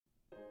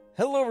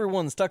Hello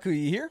everyone,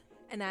 Stakuyi here.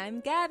 And I'm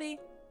Gabby.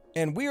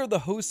 And we are the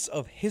hosts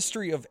of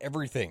History of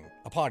Everything,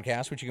 a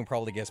podcast which you can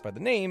probably guess by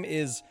the name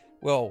is,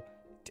 well,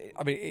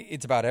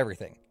 it's about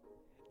everything.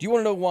 Do you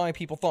want to know why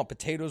people thought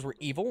potatoes were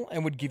evil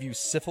and would give you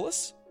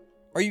syphilis?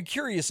 Are you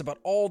curious about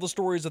all the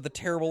stories of the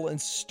terrible and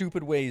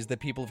stupid ways that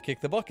people have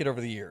kicked the bucket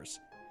over the years?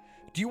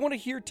 Do you want to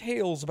hear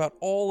tales about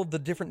all of the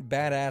different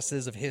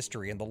badasses of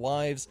history and the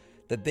lives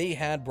that they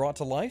had brought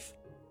to life?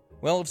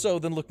 Well, if so,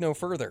 then look no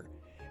further.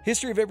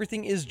 History of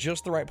Everything is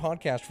just the right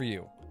podcast for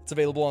you. It's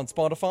available on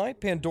Spotify,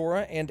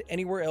 Pandora, and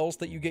anywhere else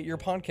that you get your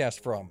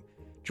podcast from.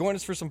 Join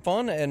us for some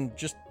fun and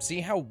just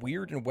see how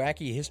weird and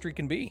wacky history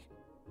can be.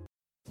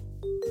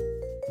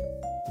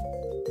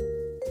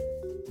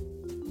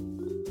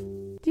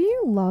 Do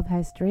you love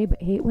history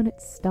but hate when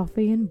it's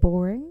stuffy and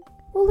boring?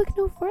 Well, look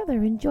no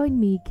further and join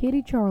me,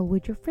 Katie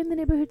Charlwood, your friendly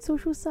neighbourhood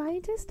social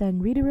scientist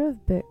and reader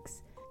of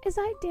books, as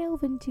I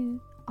delve into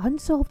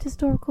unsolved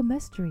historical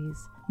mysteries,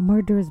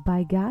 murders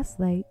by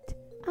gaslight,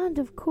 and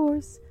of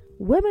course,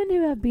 women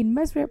who have been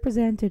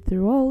misrepresented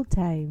through all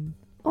time.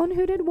 On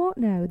Who Did What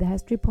Now, the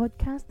history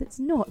podcast that's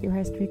not your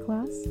history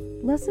class.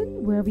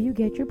 Listen wherever you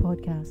get your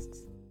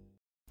podcasts.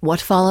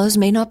 What follows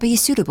may not be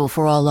suitable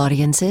for all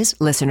audiences.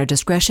 Listener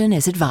discretion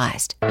is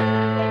advised.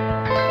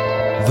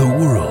 The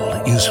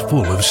world is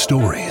full of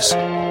stories.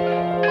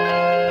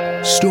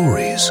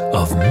 Stories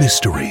of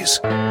mysteries,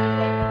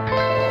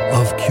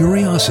 of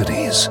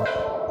curiosities,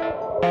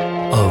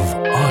 of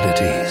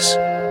oddities.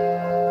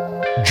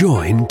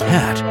 Join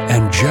Kat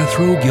and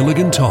Jethro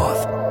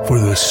Gilligan-Toth for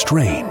the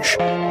strange,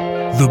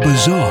 the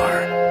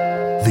bizarre,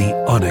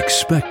 the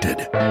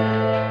unexpected,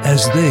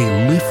 as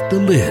they lift the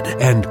lid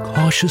and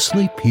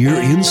cautiously peer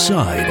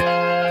inside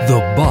the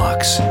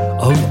box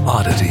of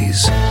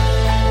oddities.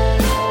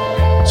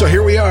 So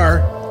here we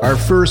are, our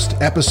first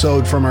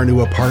episode from our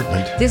new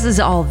apartment. This is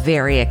all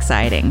very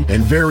exciting.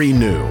 And very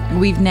new.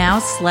 We've now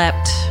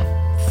slept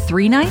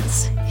 3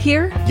 nights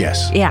here?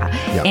 Yes. Yeah.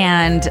 Yep.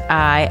 And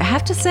I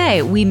have to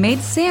say, we made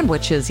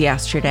sandwiches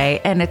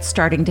yesterday, and it's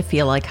starting to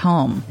feel like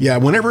home. Yeah,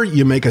 whenever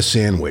you make a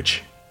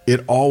sandwich,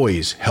 it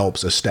always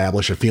helps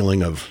establish a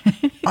feeling of,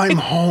 I'm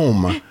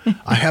home.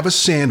 I have a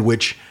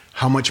sandwich.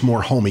 How much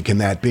more homey can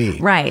that be?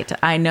 Right.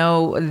 I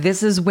know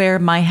this is where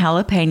my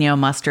jalapeno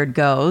mustard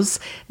goes.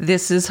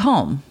 This is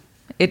home.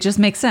 It just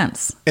makes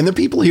sense. And the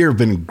people here have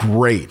been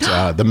great.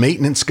 The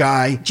maintenance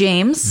guy,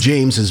 James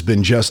has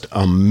been just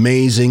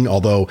amazing,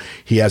 although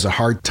he has a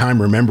hard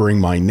time remembering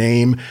my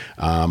name.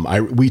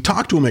 We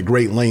talked to him at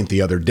great length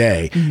the other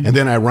day, and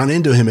then I run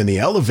into him in the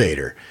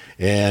elevator,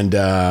 and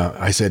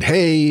I said,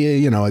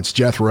 hey, it's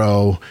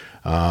Jethro.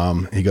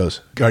 He goes,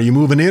 are you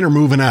moving in or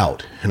moving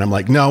out? And I'm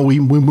like, no, we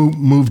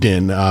moved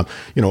in,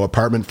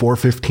 apartment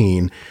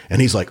 415.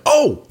 And he's like,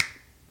 oh,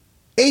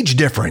 age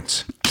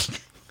difference.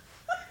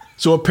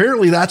 So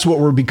apparently that's what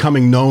we're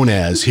becoming known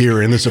as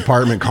here in this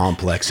apartment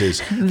complex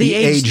is the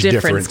age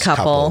difference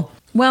couple.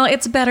 Well,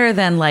 it's better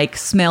than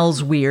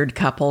smells weird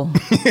couple.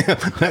 Yeah,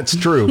 that's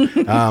true.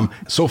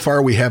 So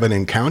far we haven't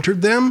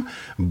encountered them,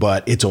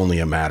 but it's only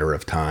a matter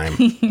of time.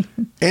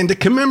 And to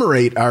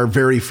commemorate our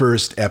very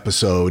first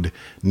episode,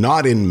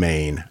 not in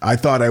Maine, I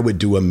thought I would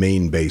do a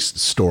Maine-based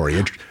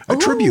story, a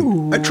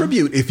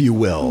tribute, if you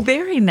will.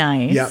 Very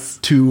nice. Yeah,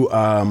 to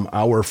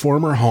our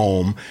former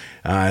home.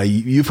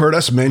 You've heard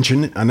us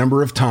mention a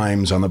number of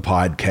times on the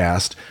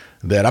podcast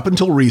that up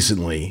until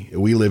recently,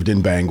 we lived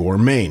in Bangor,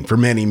 Maine for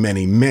many,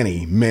 many,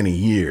 many, many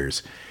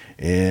years.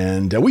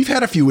 And we've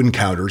had a few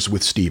encounters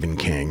with Stephen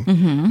King.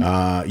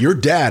 Mm-hmm. Your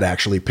dad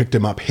actually picked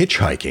him up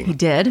hitchhiking. He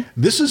did?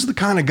 This is the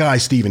kind of guy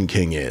Stephen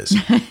King is.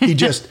 He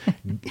just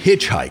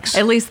hitchhikes.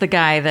 At least the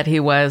guy that he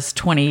was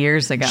 20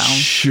 years ago.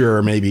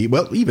 Sure, maybe.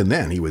 Well, even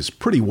then, he was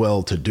pretty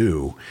well to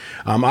do.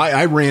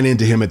 I ran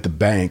into him at the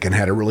bank and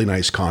had a really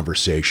nice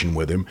conversation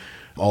with him.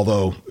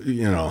 Although,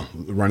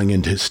 running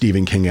into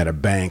Stephen King at a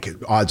bank,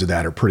 odds of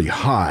that are pretty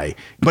high.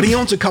 But he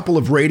owns a couple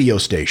of radio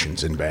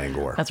stations in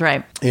Bangor. That's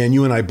right. And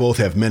you and I both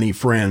have many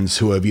friends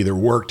who have either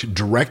worked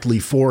directly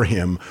for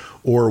him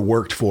or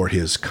worked for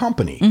his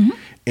company. Mm-hmm.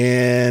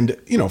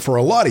 And, for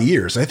a lot of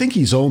years, I think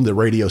he's owned the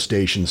radio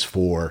stations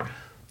for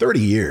 30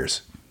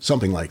 years,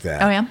 something like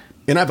that. Oh, yeah?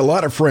 And I have a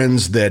lot of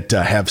friends that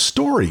have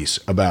stories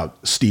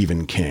about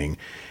Stephen King.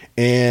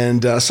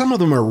 And some of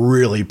them are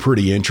really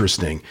pretty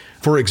interesting.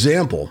 For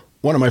example,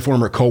 one of my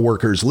former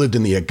coworkers lived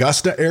in the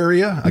Augusta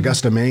area,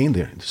 Augusta, Maine,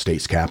 the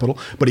state's capital,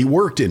 but he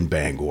worked in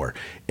Bangor.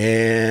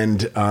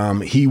 And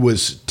he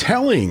was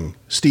telling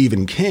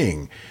Stephen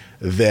King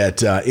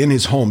that in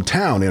his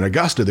hometown in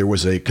Augusta, there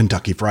was a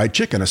Kentucky Fried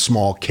Chicken, a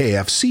small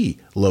KFC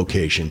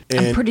location.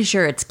 And I'm pretty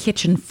sure it's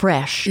Kitchen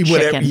Fresh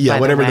chicken,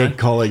 whatever they're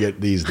calling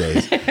it these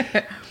days.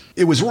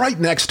 It was right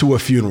next to a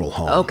funeral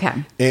home. Okay.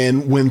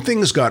 And when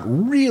things got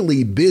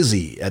really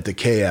busy at the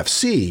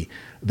KFC,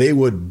 they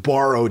would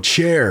borrow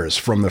chairs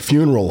from the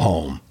funeral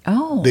home.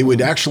 Oh. They would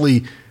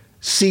actually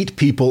seat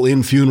people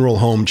in funeral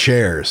home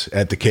chairs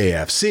at the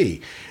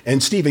KFC.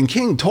 And Stephen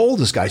King told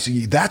this guy,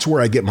 see, that's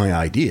where I get my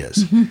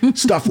ideas.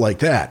 Stuff like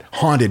that.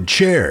 Haunted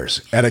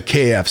chairs at a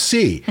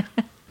KFC.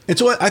 And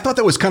so I thought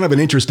that was kind of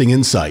an interesting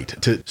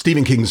insight to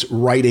Stephen King's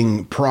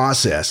writing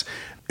process.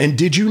 And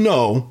did you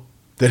know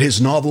that his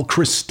novel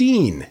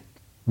Christine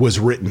was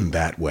written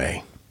that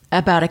way?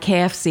 About a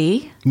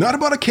KFC? Not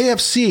about a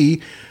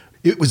KFC.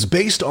 It was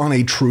based on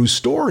a true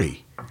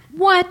story.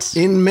 What?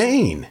 In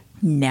Maine.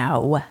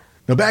 No.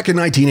 Now, back in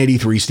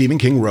 1983, Stephen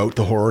King wrote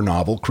the horror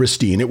novel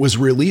Christine. It was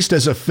released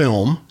as a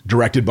film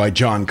directed by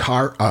John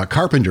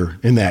Carpenter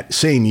in that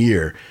same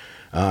year.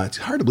 It's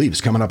hard to believe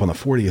it's coming up on the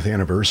 40th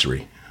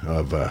anniversary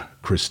of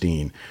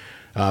Christine.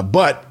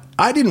 But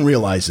I didn't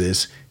realize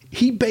this.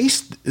 He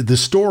based the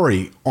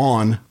story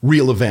on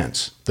real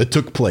events that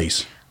took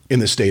place in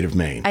the state of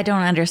Maine. I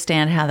don't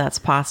understand how that's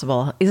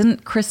possible.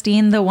 Isn't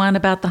Christine the one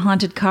about the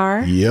haunted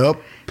car? Yep.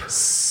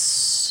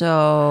 So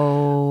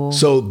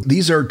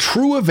these are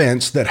true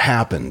events that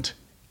happened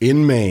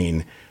in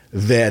Maine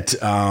that,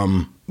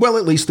 well,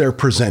 at least they're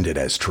presented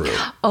as true.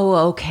 Oh,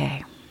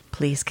 okay.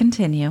 Please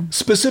continue.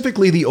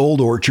 Specifically the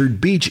Old Orchard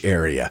Beach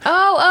area.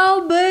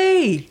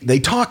 OLB! They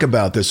talk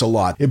about this a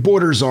lot. It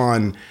borders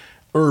on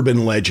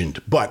urban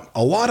legend, but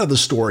a lot of the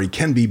story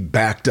can be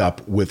backed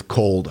up with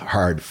cold,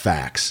 hard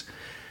facts.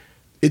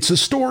 It's a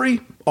story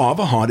of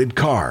a haunted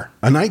car,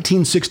 a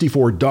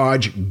 1964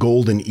 Dodge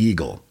Golden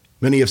Eagle.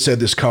 Many have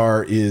said this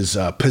car is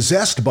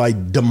possessed by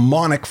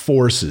demonic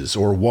forces,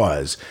 or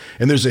was,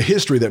 and there's a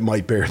history that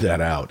might bear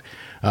that out.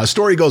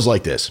 Story goes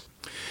like this.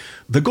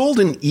 The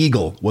Golden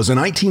Eagle was a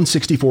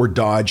 1964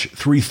 Dodge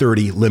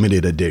 330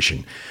 limited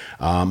edition.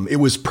 It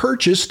was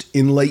purchased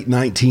in late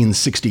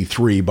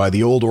 1963 by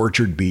the Old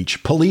Orchard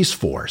Beach Police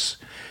Force,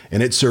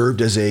 and it served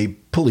as a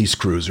police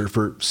cruiser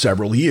for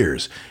several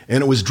years.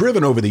 And it was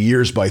driven over the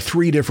years by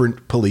 3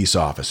 different police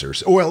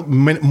officers. Well,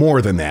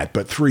 more than that,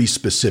 but 3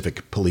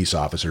 specific police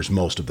officers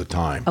most of the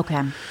time.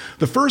 Okay.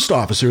 The first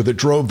officer that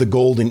drove the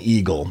Golden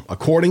Eagle,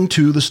 according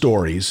to the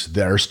stories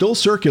that are still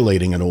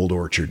circulating in Old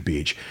Orchard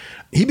Beach,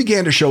 he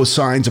began to show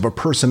signs of a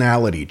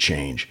personality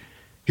change.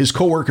 His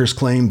coworkers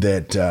claimed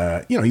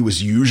that, he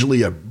was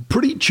usually a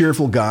pretty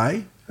cheerful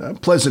guy, a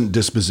pleasant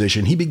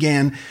disposition. He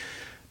began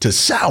to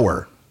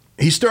sour.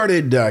 He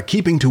started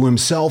keeping to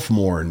himself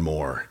more and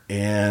more,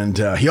 and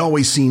he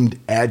always seemed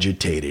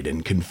agitated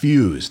and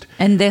confused.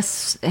 And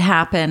this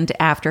happened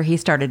after he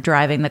started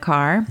driving the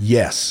car?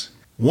 Yes.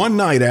 One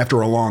night after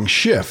a long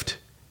shift,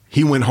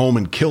 he went home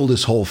and killed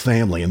his whole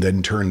family and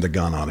then turned the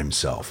gun on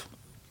himself.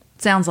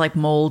 Sounds like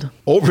mold.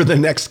 Over the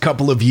next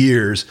couple of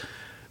years,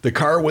 the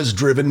car was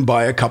driven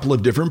by a couple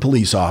of different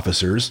police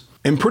officers,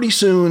 and pretty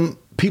soon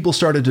people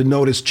started to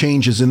notice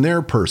changes in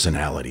their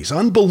personalities.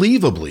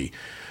 Unbelievably,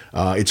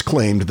 it's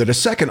claimed that a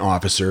second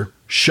officer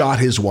shot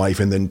his wife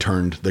and then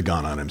turned the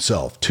gun on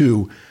himself.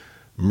 2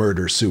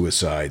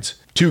 murder-suicides.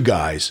 2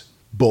 guys,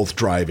 both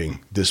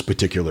driving this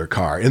particular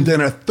car. And then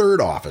a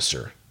third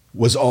officer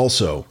was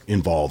also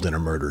involved in a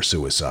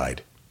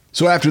murder-suicide.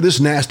 So after this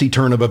nasty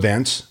turn of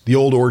events, the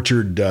Old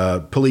Orchard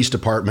Police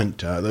Department,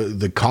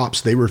 the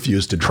cops, they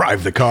refused to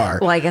drive the car.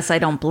 Well, I guess I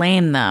don't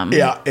blame them.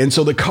 Yeah, and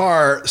so the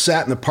car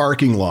sat in the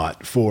parking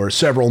lot for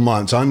several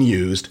months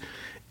unused.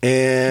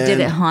 And did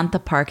it haunt the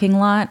parking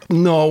lot?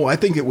 No, I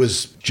think it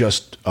was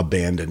just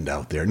abandoned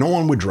out there. No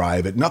one would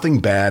drive it.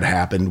 Nothing bad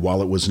happened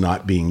while it was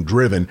not being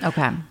driven.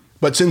 Okay.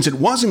 But since it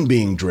wasn't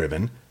being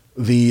driven,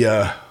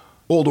 the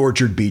Old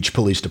Orchard Beach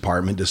Police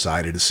Department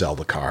decided to sell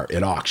the car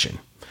at auction.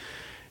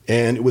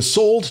 And it was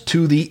sold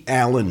to the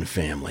Allen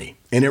family.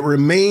 And it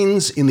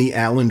remains in the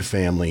Allen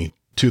family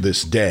to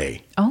this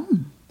day. Oh.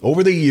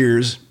 Over the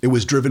years, it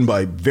was driven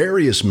by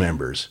various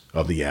members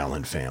of the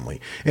Allen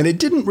family. And it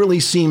didn't really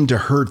seem to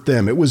hurt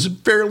them. It was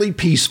fairly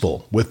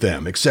peaceful with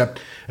them, except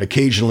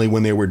occasionally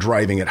when they were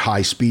driving at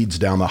high speeds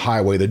down the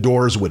highway, the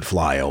doors would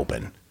fly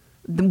open.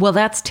 Well,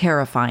 that's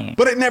terrifying.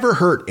 But it never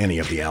hurt any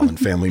of the Allen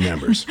family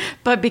members.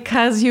 But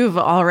because you've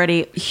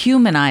already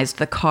humanized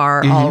the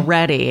car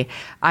already,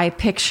 I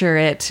picture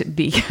it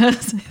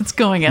because it's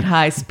going at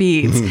high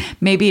speeds.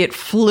 Maybe it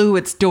flew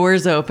its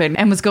doors open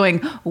and was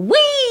going, wee!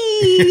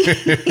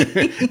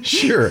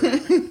 Sure.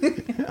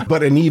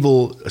 But an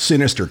evil,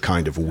 sinister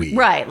kind of wee.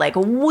 Right, like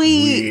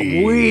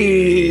wee.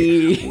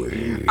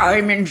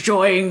 I'm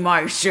enjoying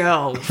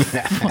myself.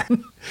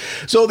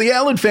 So the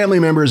Allen family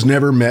members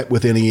never met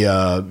with any,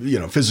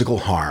 physical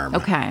harm.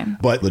 Okay.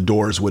 But the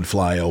doors would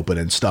fly open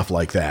and stuff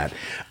like that.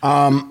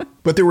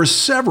 But there were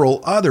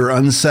several other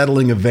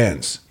unsettling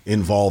events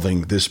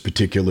involving this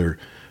particular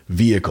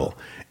vehicle.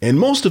 And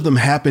most of them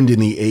happened in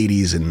the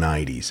 80s and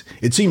 90s.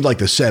 It seemed like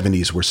the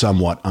 70s were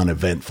somewhat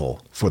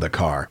uneventful for the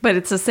car. But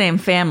it's the same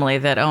family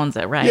that owns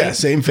it, right? Yeah,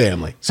 same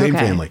family. Same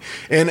Okay. family.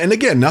 And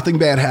again, nothing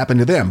bad happened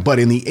to them. But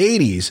in the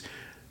 80s,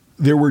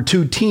 there were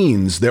 2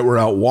 teens that were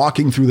out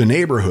walking through the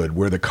neighborhood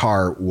where the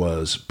car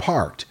was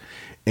parked.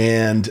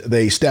 And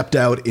they stepped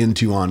out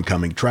into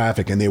oncoming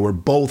traffic, and they were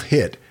both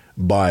hit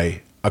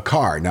by a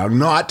car. Now,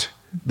 not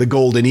the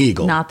Golden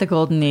Eagle. Not the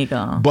Golden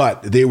Eagle.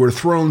 But they were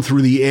thrown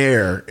through the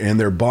air, and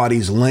their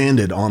bodies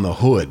landed on the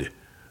hood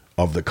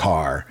of the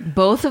car.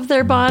 Both of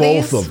their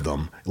bodies? Both of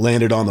them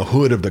landed on the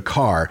hood of the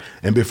car,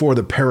 and before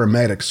the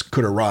paramedics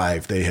could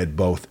arrive, they had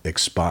both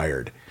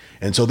expired.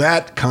 And so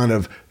that kind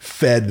of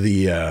fed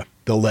the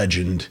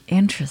legend.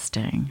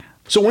 Interesting.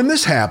 So when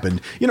this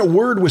happened,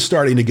 word was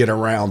starting to get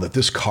around that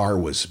this car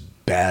was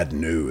bad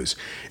news.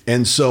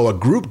 And so a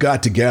group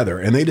got together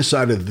and they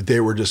decided that they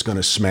were just going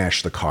to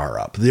smash the car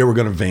up. They were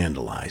going to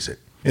vandalize it.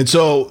 And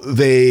so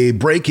they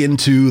break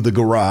into the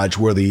garage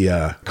where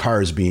the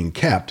car is being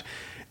kept,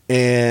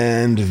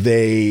 and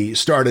they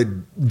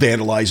started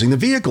vandalizing the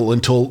vehicle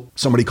until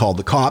somebody called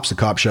the cops. The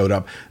cops showed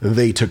up.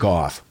 They took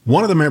off.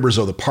 One of the members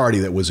of the party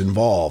that was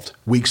involved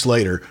weeks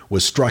later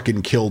was struck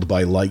and killed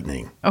by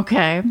lightning.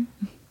 Okay.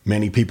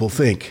 Many people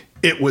think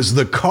it was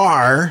the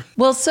car.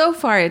 Well, so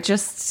far it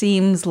just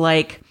seems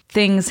like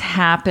things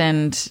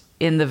happened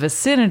in the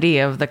vicinity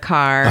of the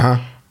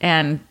car.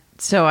 And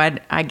so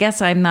I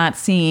guess I'm not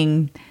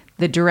seeing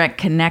the direct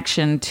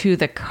connection to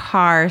the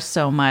car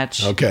so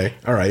much. Okay.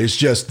 All right. It's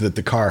just that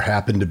the car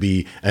happened to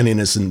be an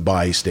innocent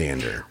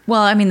bystander.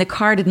 Well, I mean, the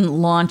car didn't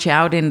launch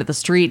out into the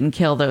street and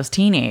kill those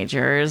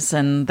teenagers,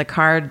 and the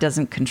car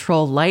doesn't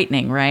control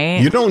lightning,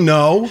 right? You don't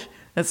know.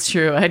 That's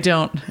true. I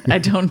don't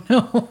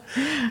know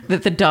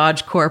that the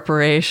Dodge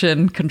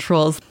Corporation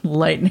controls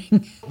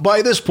lightning.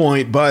 By this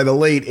point, by the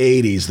late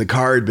 80s, the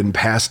car had been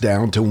passed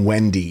down to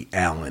Wendy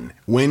Allen.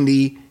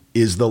 Wendy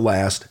is the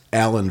last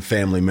Allen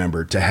family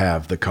member to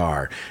have the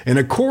car. And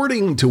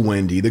according to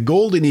Wendy, the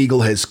Golden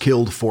Eagle has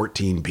killed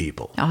 14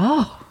 people.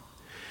 Oh,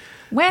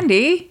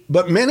 Wendy.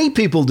 But many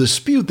people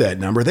dispute that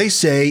number. They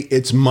say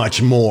it's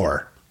much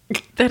more.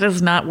 That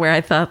is not where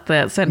I thought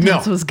that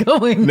sentence was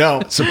going.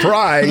 No,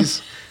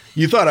 surprise.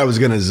 You thought I was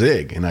going to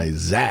zig, and I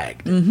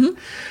zagged. In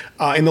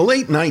the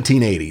late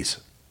 1980s,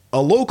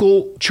 a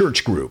local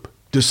church group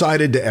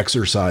decided to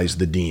exorcise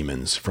the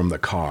demons from the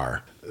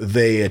car.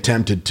 They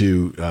attempted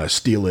to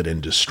steal it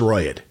and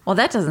destroy it. Well,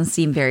 that doesn't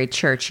seem very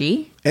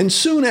churchy. And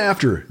soon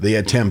after they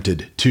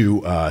attempted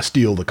to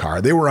steal the car,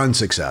 they were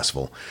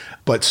unsuccessful.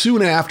 But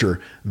soon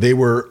after, they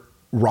were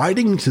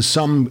riding to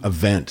some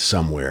event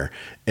somewhere,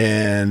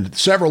 and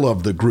several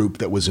of the group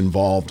that was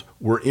involved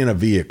were in a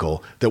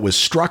vehicle that was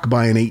struck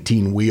by an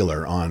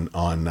 18-wheeler on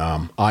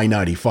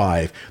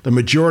I-95. The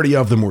majority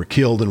of them were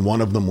killed, and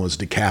one of them was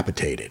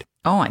decapitated.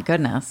 Oh, my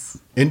goodness.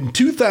 In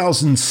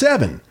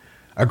 2007,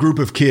 a group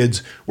of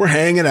kids were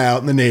hanging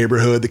out in the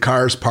neighborhood. The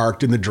cars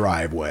parked in the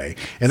driveway.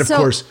 And of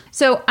course...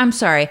 So I'm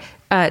sorry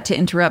to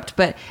interrupt,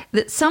 but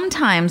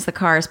sometimes the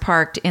car is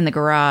parked in the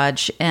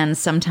garage and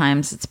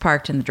sometimes it's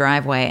parked in the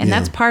driveway. And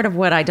that's part of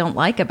what I don't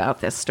like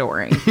about this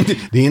story.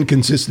 The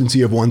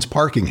inconsistency of one's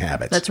parking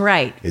habits. That's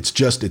right.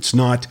 It's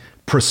not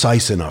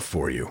precise enough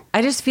for you.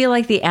 I just feel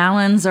like the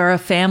Allens are a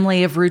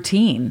family of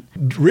routine.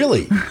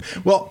 Really?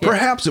 Well,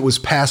 perhaps it was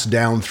passed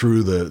down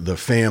through the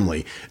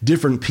family.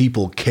 Different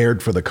people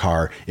cared for the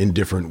car in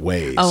different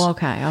ways. Oh,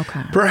 okay.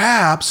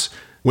 Perhaps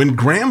when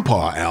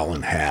Grandpa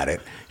Allen had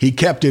it, he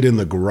kept it in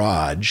the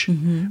garage,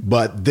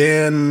 but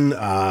then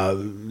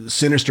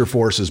sinister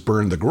forces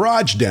burned the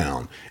garage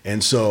down.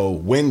 And so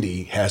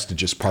Wendy has to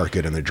just park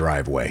it in the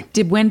driveway.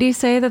 Did Wendy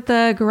say that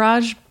the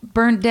garage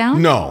burnt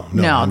down? No,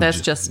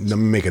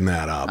 I'm making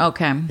that up.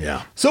 Okay.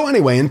 Yeah. So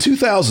anyway, in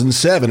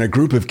 2007, a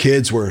group of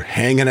kids were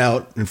hanging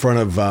out in front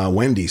of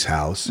Wendy's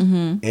house,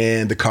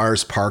 and the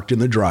car's parked in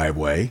the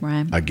driveway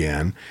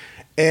again,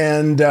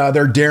 and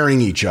they're daring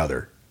each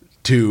other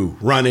to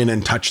run in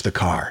and touch the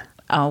car.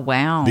 Oh,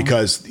 wow.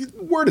 Because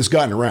word has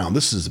gotten around,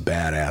 this is a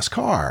badass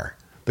car.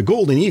 The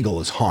Golden Eagle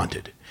is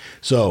haunted.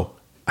 So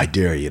I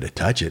dare you to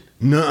touch it.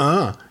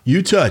 Nuh-uh,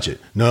 you touch it.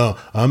 No,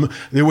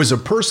 there was a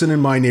person in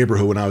my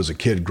neighborhood when I was a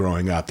kid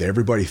growing up that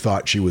everybody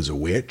thought she was a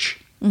witch.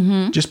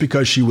 Just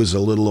because she was a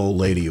little old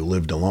lady who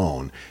lived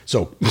alone.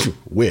 So,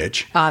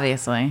 witch.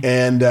 Obviously.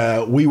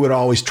 And we would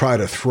always try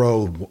to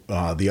throw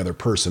the other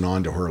person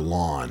onto her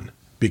lawn.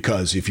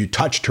 Because if you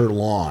touched her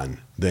lawn,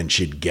 then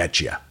she'd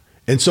get you.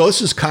 And so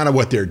this is kind of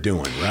what they're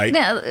doing, right?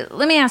 Now,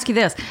 let me ask you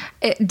this.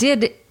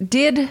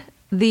 Did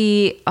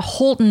the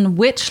Holton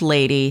witch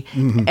lady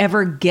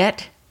ever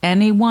get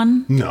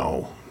anyone?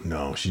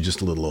 No, she's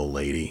just a little old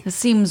lady. It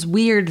seems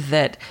weird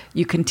that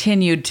you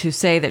continued to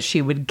say that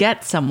she would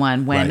get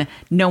someone when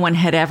no one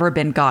had ever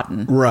been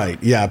gotten.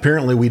 Right. Yeah.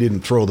 Apparently we didn't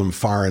throw them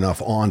far enough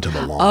onto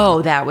the lawn. Oh,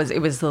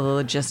 it was the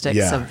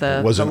logistics of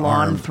the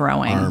lawn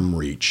throwing.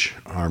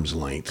 Arm's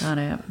length. Got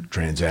it.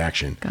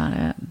 Transaction. Got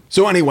it.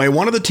 So anyway,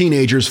 one of the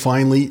teenagers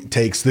finally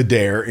takes the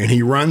dare and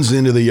he runs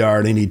into the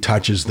yard and he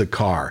touches the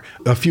car.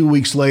 A few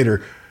weeks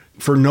later,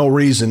 for no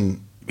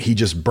reason, he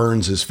just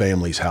burns his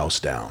family's house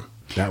down.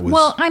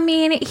 Well, I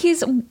mean,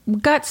 he's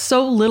got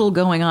so little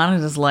going on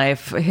in his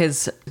life.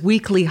 His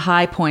weekly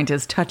high point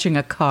is touching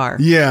a car.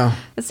 Yeah.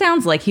 It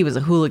sounds like he was a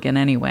hooligan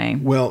anyway.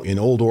 Well, in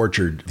Old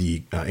Orchard,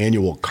 the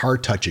annual car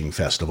touching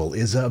festival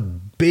is a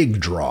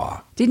big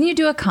draw. Didn't you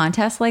do a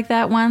contest like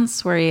that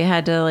once where you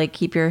had to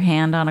keep your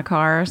hand on a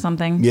car or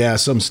something? Yeah,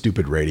 some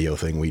stupid radio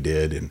thing we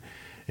did, and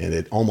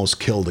it almost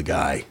killed a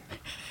guy.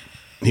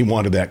 He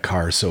wanted that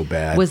car so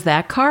bad. Was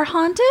that car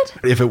haunted?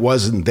 If it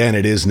wasn't then,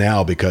 it is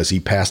now because he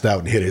passed out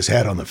and hit his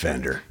head on the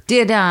fender.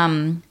 Did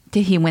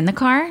he win the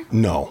car?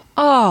 No.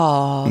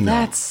 Oh, no.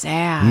 That's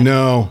sad.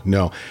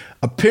 No.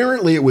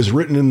 Apparently, it was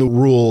written in the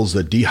rules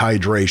that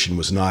dehydration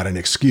was not an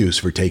excuse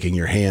for taking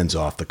your hands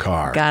off the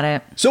car. Got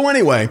it. So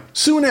anyway,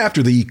 soon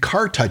after the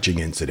car touching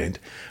incident,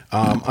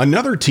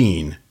 another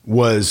teen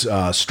was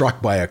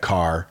struck by a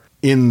car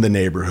in the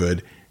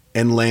neighborhood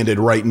and landed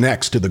right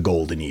next to the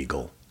Golden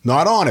Eagle.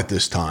 Not on it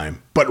this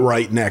time, but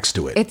right next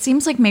to it. It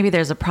seems like maybe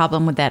there's a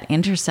problem with that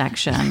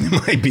intersection.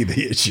 It might be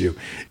the issue.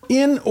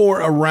 In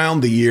or around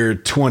the year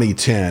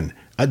 2010,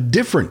 a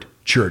different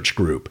church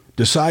group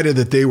decided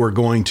that they were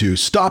going to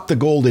stop the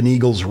Golden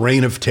Eagle's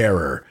reign of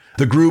terror.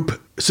 The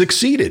group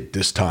succeeded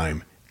this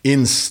time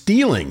in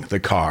stealing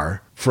the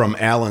car from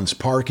Allen's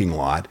parking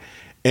lot,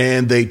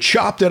 and they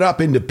chopped it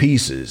up into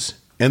pieces,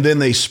 and then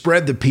they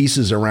spread the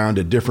pieces around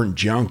to different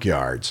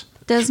junkyards.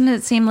 Doesn't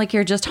it seem like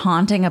you're just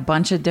haunting a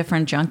bunch of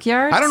different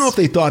junkyards? I don't know if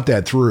they thought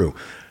that through.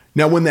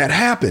 Now, when that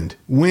happened,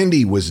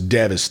 Wendy was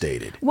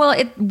devastated. Well,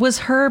 it was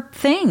her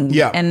thing.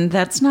 Yeah. And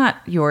that's not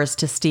yours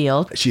to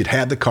steal. She had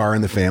had the car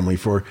in the family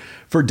for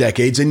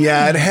decades, and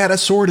yeah, it had a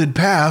sordid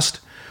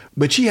past,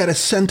 but she had a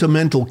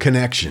sentimental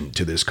connection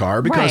to this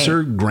car because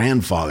her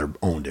grandfather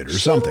owned it or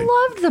something.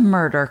 She loved the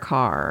murder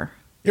car.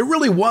 It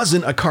really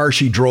wasn't a car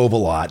she drove a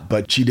lot,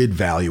 but she did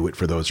value it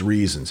for those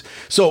reasons.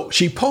 So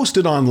she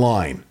posted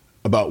online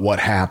about what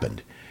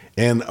happened,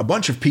 and a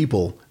bunch of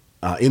people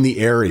in the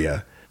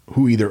area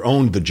who either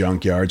owned the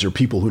junkyards or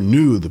people who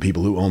knew the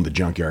people who owned the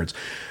junkyards,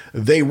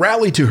 they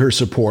rallied to her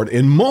support,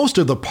 and most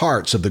of the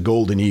parts of the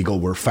Golden Eagle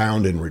were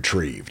found and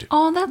retrieved.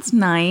 Oh, that's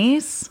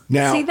nice.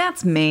 Now, see,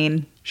 that's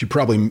mean. She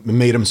probably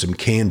made them some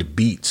canned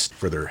beets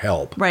for their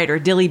help. Right, or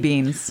dilly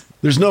beans.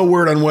 There's no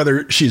word on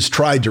whether she's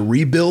tried to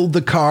rebuild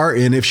the car,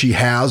 and if she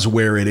has,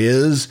 where it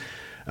is.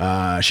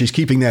 She's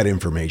keeping that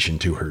information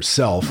to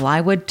herself. Well,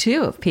 I would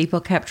too if people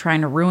kept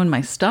trying to ruin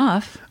my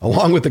stuff.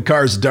 Along with the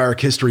car's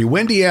dark history,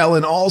 Wendy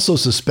Allen also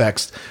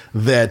suspects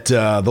that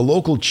the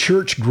local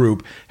church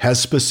group has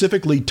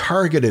specifically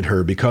targeted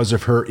her because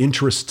of her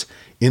interests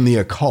in the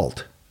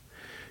occult.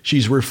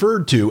 She's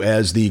referred to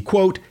as the,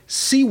 quote,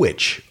 sea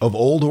witch of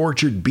Old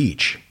Orchard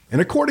Beach.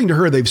 And according to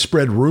her, they've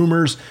spread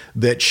rumors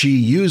that she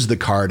used the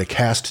car to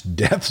cast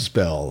death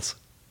spells.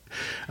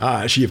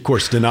 She, of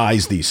course,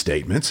 denies these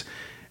statements.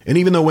 And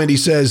even though Wendy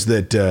says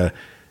that,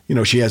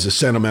 she has a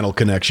sentimental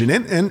connection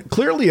and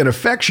clearly an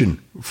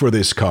affection for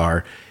this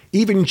car,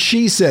 even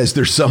she says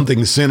there's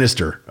something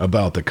sinister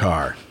about the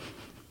car.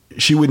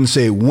 She wouldn't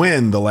say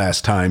when the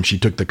last time she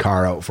took the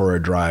car out for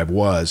a drive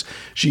was.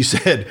 She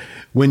said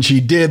when she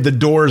did, the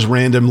doors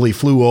randomly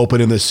flew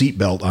open and the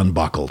seatbelt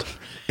unbuckled.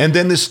 And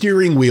then the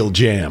steering wheel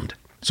jammed.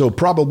 So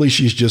probably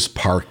she's just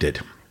parked it.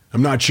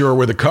 I'm not sure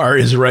where the car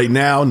is right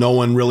now. No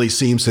one really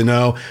seems to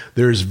know.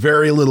 There's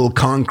very little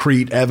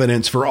concrete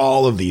evidence for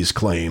all of these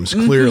claims,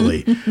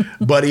 clearly.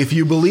 But if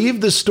you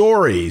believe the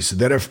stories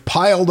that have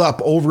piled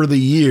up over the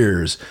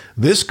years,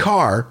 this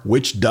car,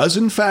 which does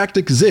in fact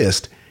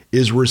exist,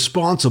 is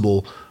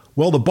responsible.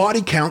 Well, the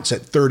body counts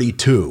at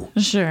 32.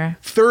 Sure.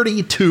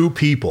 32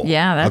 people.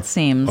 Yeah, that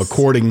seems...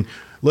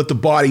 Let the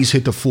bodies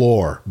hit the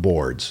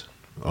floorboards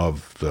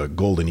of the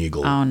Golden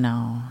Eagle. Oh,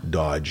 no.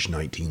 Dodge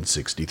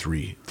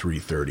 1963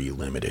 330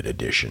 limited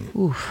edition.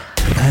 Oof.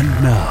 And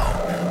now,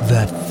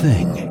 that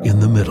thing in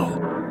the middle.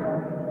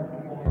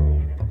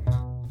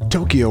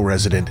 Tokyo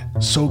resident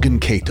Sogen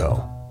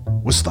Kato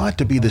was thought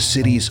to be the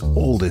city's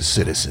oldest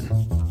citizen.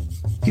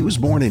 He was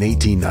born in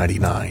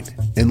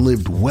 1899 and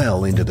lived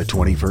well into the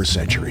 21st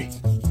century.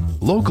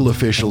 Local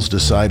officials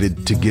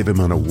decided to give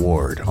him an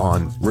award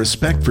on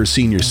Respect for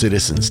Senior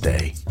Citizens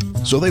Day,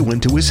 so they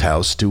went to his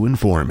house to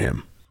inform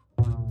him.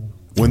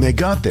 When they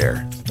got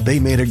there, they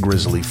made a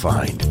grisly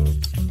find.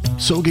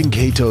 Sogen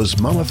Kato's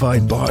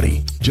mummified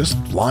body just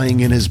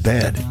lying in his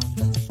bed.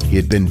 He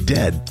had been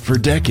dead for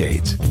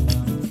decades.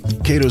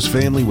 Kato's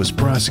family was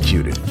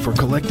prosecuted for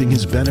collecting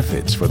his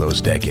benefits for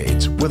those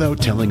decades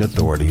without telling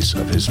authorities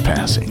of his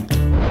passing.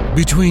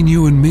 Between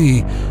you and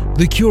me,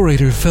 the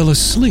curator fell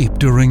asleep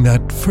during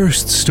that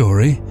first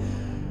story.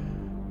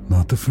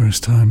 Not the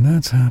first time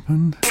that's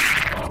happened.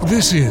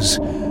 This is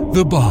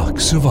the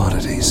Box of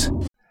Oddities.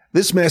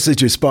 This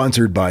message is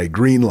sponsored by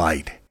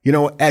Greenlight. You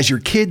know, as your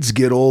kids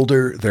get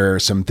older, there are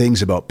some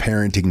things about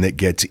parenting that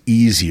gets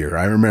easier.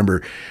 I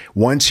remember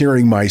once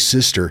hearing my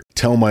sister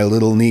tell my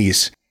little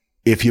niece,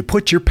 "If you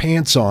put your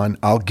pants on,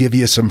 I'll give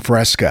you some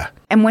Fresca."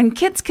 And when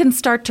kids can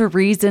start to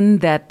reason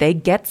that they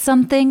get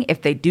something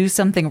if they do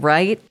something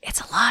right,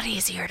 it's a lot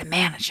easier to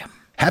manage them.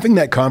 Having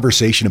that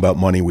conversation about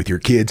money with your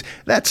kids,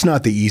 that's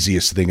not the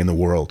easiest thing in the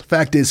world.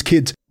 Fact is,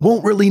 kids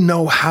won't really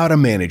know how to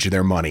manage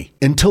their money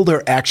until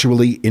they're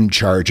actually in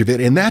charge of it,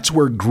 and that's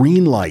where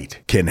Greenlight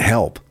can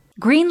help.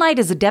 Greenlight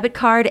is a debit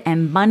card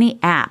and money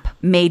app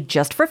made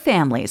just for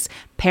families.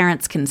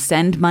 Parents can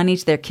send money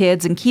to their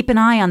kids and keep an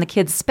eye on the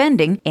kids'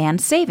 spending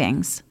and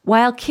savings,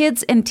 while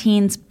kids and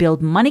teens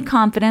build money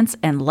confidence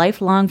and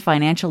lifelong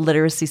financial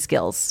literacy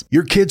skills.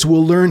 Your kids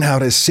will learn how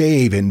to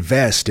save,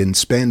 invest, and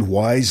spend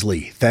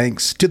wisely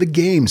thanks to the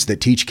games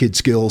that teach kids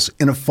skills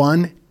in a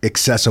fun,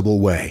 accessible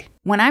way.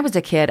 When I was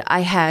a kid,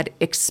 I had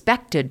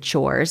expected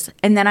chores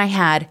and then I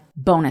had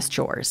bonus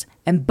chores.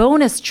 And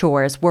bonus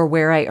chores were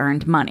where I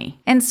earned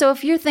money. And so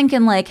if you're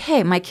thinking like,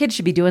 hey, my kids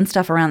should be doing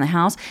stuff around the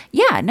house,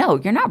 yeah, no,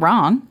 you're not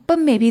wrong. But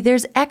maybe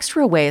there's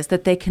extra ways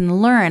that they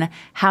can learn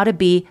how to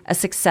be a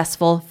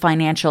successful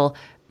financial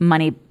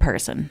money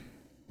person.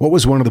 What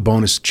was one of the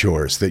bonus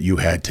chores that you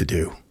had to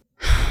do?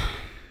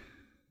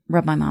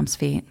 Rub my mom's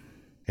feet.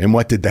 And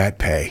what did that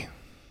pay?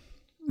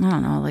 I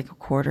don't know, like a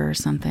quarter or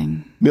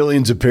something.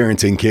 Millions of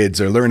parents and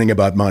kids are learning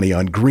about money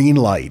on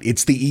Greenlight.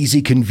 It's the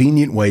easy,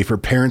 convenient way for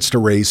parents to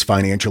raise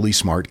financially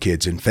smart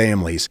kids and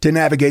families to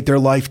navigate their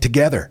life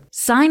together.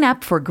 Sign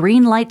up for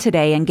Greenlight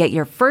today and get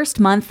your first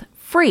month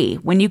free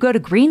when you go to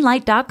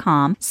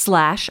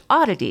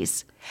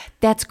greenlight.com/oddities.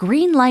 That's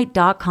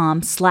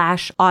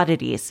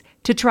greenlight.com/oddities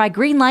to try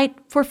Greenlight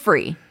for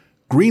free.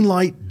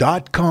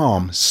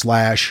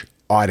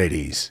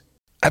 Greenlight.com/oddities.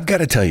 I've got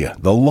to tell you,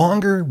 the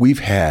longer we've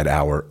had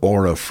our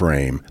Aura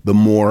frame, the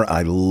more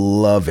I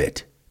love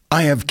it.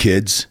 I have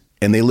kids,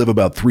 and they live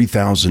about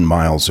 3,000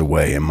 miles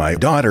away, and my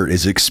daughter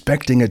is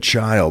expecting a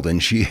child,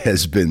 and she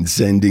has been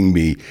sending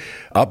me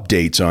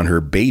updates on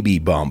her baby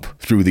bump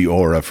through the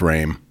Aura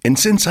frame. And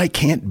since I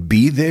can't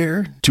be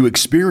there to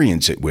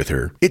experience it with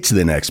her, it's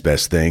the next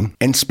best thing.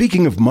 And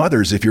speaking of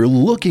mothers, if you're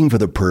looking for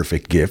the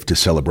perfect gift to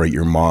celebrate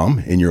your mom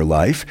in your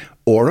life,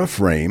 Aura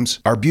frames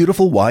are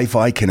beautiful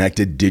Wi-Fi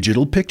connected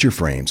digital picture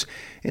frames.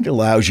 It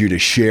allows you to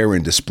share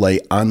and display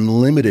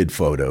unlimited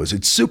photos.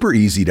 It's super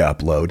easy to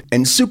upload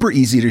and super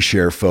easy to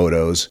share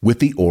photos with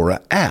the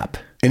Aura app.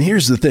 And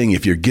here's the thing,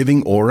 if you're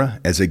giving Aura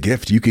as a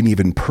gift, you can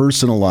even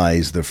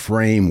personalize the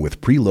frame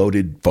with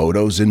preloaded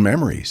photos and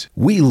memories.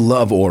 We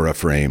love Aura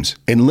frames,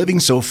 and living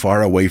so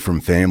far away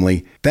from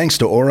family, thanks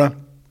to Aura,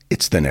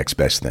 it's the next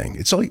best thing.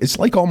 It's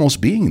like almost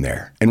being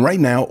there. And right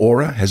now,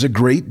 Aura has a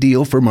great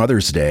deal for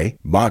Mother's Day.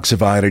 Box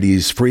of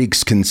Oddities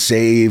freaks can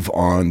save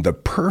on the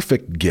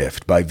perfect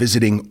gift by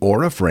visiting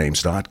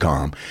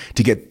auraframes.com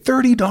to get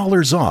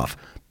 $30 off,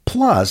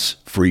 plus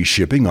free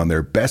shipping on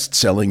their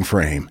best-selling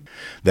frame.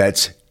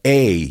 That's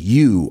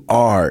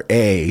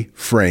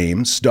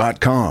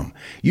AURAFrames.com.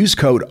 Use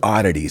code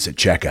oddities at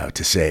checkout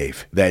to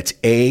save. That's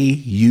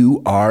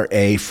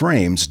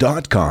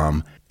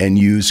AURAFrames.com and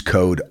use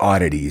code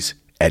oddities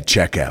at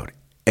checkout,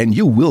 and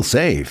you will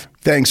save.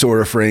 Thanks,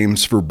 Aura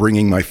Frames, for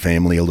bringing my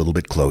family a little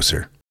bit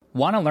closer.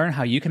 Want to learn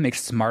how you can make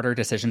smarter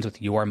decisions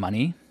with your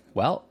money?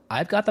 Well,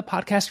 I've got the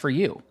podcast for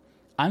you.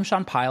 I'm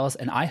Sean Piles,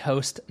 and I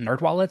host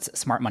NerdWallet's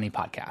Smart Money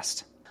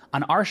Podcast.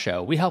 On our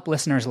show, we help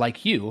listeners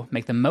like you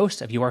make the most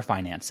of your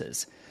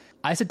finances.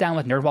 I sit down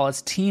with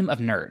NerdWallet's team of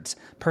nerds,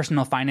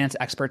 personal finance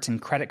experts in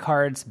credit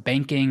cards,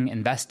 banking,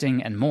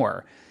 investing, and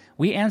more.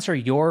 We answer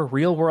your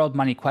real-world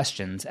money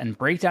questions and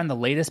break down the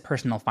latest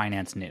personal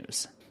finance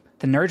news.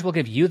 The nerds will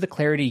give you the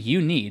clarity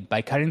you need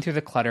by cutting through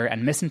the clutter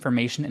and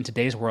misinformation in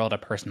today's world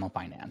of personal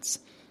finance.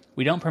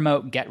 We don't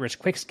promote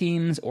get-rich-quick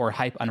schemes or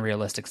hype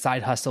unrealistic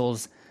side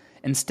hustles.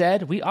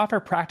 Instead, we offer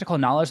practical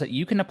knowledge that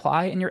you can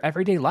apply in your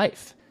everyday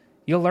life.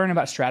 You'll learn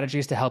about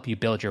strategies to help you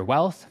build your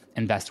wealth,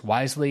 invest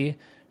wisely,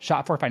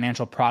 shop for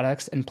financial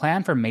products, and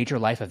plan for major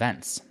life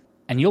events.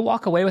 And you'll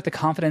walk away with the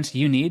confidence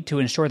you need to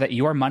ensure that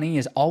your money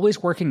is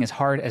always working as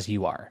hard as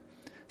you are.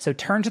 So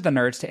turn to the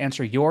nerds to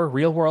answer your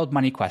real-world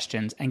money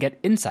questions and get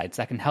insights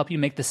that can help you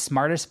make the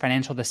smartest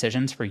financial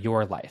decisions for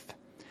your life.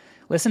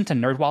 Listen to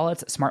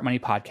NerdWallet's Smart Money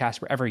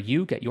Podcast wherever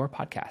you get your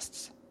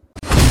podcasts.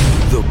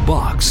 The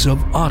Box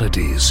of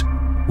Oddities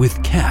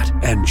with Kat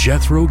and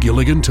Jethro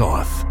Gilligan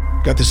Toth.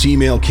 Got this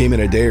email, came in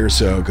a day or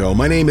so ago.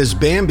 My name is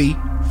Bambi,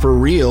 for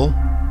real.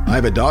 I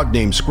have a dog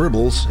named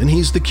Scribbles, and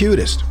he's the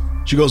cutest.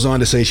 She goes on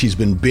to say she's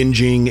been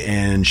binging,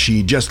 and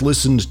she just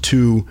listened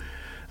to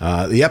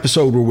the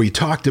episode where we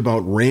talked about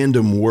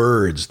random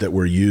words that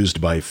were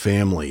used by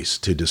families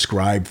to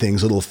describe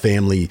things, little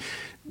family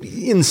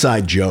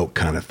inside joke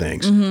kind of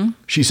things. Mm-hmm.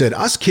 She said,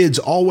 us kids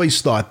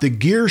always thought the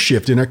gear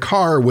shift in a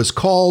car was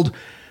called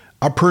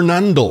a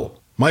pernundle.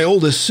 My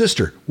oldest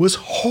sister was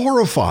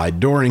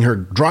horrified during her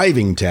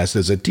driving test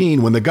as a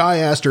teen when the guy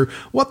asked her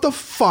what the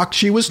fuck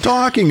she was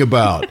talking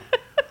about.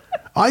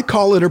 I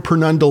call it a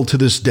pernundle to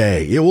this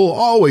day. It will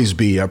always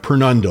be a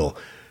pernundle.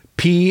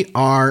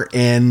 PRNDL.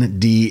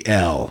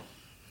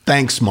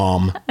 Thanks,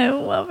 Mom. I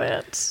love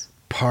it.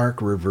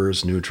 Park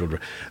reverse neutral.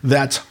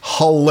 That's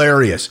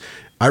hilarious.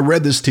 I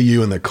read this to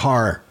you in the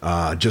car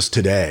just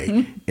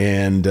today,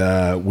 and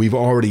we've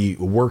already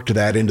worked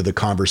that into the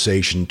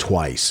conversation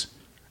twice.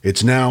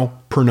 It's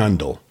now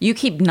pernundle. You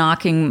keep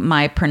knocking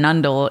my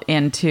pernundle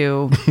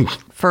into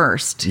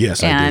first.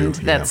 Yes, I do. And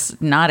that's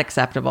not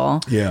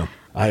acceptable. Yeah.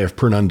 I have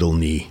pernundle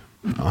knee.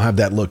 I'll have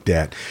that looked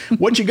at.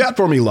 What you got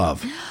for me,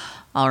 love?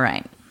 All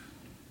right.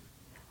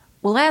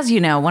 Well, as you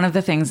know, one of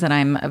the things that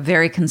I'm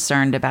very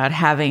concerned about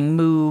having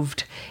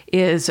moved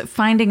is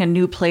finding a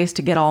new place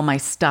to get all my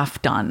stuff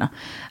done.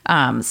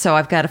 So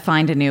I've got to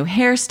find a new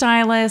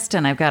hairstylist,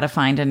 and I've got to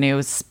find a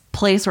new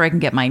place where I can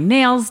get my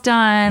nails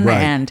done.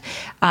 Right. And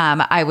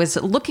I was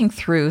looking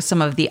through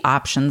some of the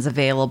options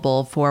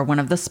available for one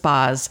of the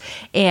spas,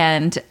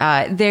 and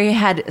they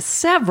had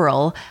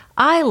several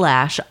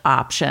eyelash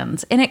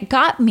options. And it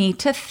got me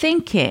to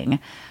thinking,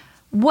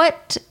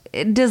 what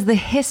does the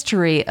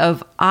history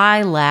of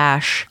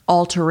eyelash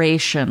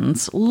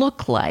alterations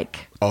look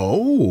like?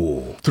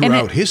 Oh,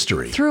 throughout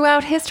history.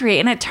 Throughout history.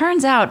 And it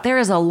turns out there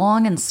is a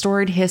long and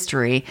storied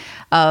history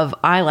of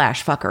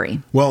eyelash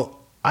fuckery. Well,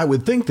 I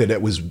would think that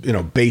it was,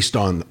 based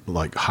on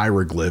like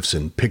hieroglyphs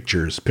and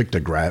pictures,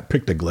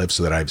 pictoglyphs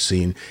that I've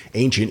seen.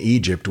 Ancient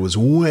Egypt was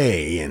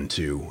way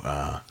into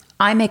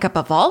eye makeup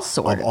of all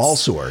sorts. Of all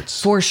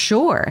sorts. For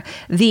sure.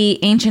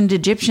 The ancient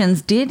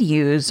Egyptians did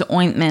use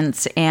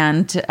ointments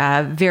and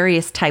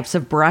various types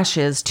of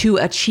brushes to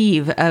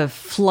achieve a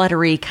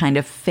fluttery kind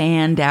of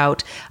fanned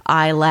out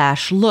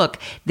eyelash look.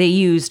 They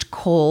used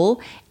coal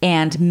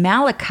and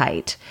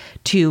malachite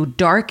to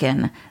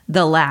darken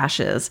the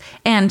lashes.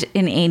 And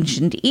in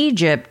ancient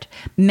Egypt,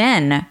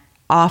 men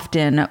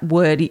often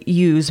would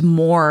use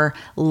more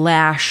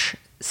lash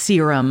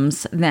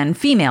serums than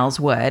females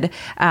would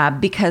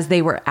because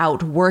they were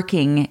out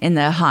working in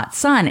the hot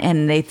sun,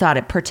 and they thought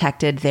it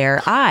protected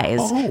their eyes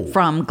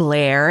from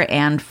glare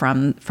and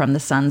from the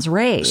sun's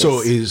rays. So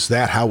is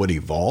that how it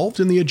evolved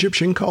in the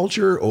Egyptian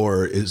culture,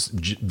 or is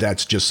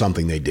that's just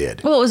something they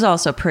did? Well, it was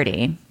also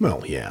pretty.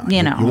 Well, yeah.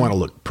 You know. You want to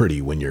look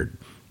pretty when you're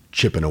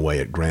chipping away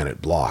at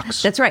granite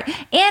blocks. That's right.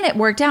 And it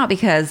worked out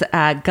because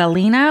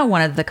galena,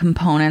 one of the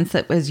components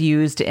that was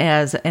used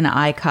as an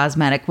eye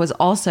cosmetic, was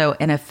also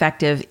an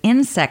effective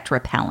insect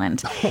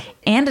repellent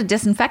and a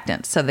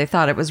disinfectant. So they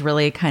thought it was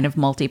really kind of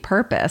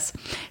multi-purpose.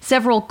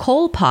 Several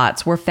coal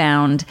pots were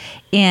found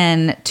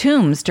in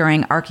tombs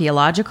during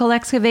archaeological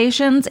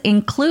excavations,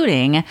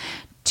 including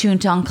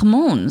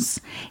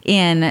Tutankhamun's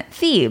in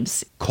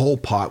Thebes. Coal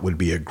pot would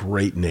be a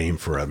great name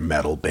for a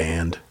metal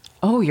band.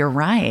 Oh, you're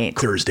right.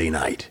 Thursday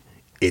night,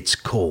 it's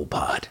Coal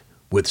Pot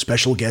with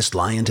special guest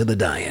Lion to the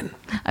Dying.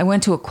 I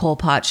went to a coal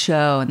pot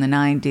show in the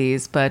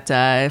 90s, but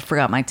I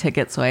forgot my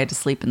ticket, so I had to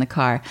sleep in the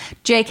car.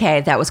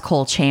 JK, that was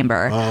Coal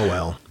Chamber. Oh,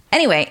 well.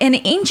 Anyway, in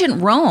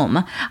ancient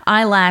Rome,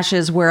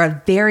 eyelashes were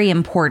a very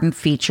important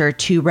feature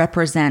to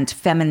represent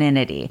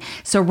femininity.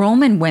 So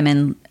Roman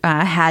women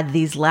had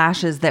these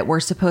lashes that were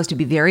supposed to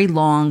be very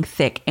long,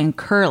 thick, and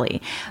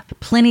curly.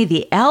 Pliny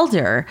the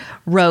Elder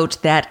wrote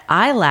that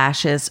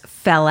eyelashes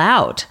fell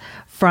out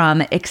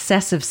from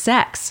excessive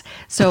sex.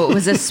 So it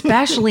was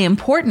especially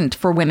important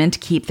for women to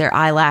keep their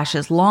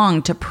eyelashes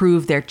long to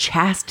prove their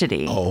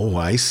chastity. Oh,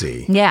 I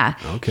see. Yeah.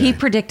 Okay. He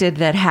predicted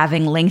that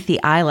having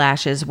lengthy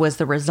eyelashes was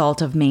the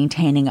result of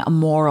maintaining a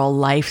moral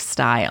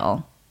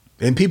lifestyle.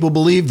 And people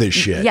believe this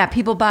shit. Yeah,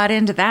 people bought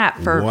into that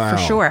for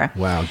sure.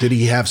 Wow. Did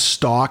he have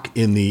stock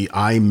in the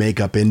eye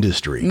makeup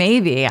industry?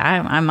 Maybe.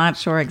 I'm not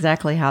sure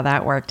exactly how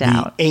that worked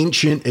out. The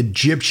ancient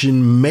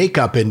Egyptian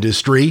makeup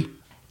industry.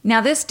 Now,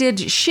 this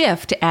did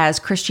shift as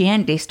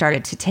Christianity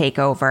started to take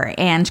over,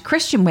 and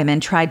Christian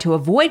women tried to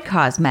avoid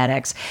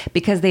cosmetics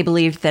because they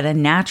believed that a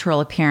natural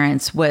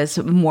appearance was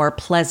more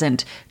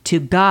pleasant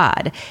to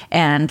God,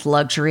 and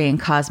luxury and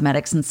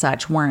cosmetics and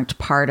such weren't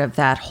part of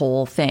that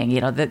whole thing. You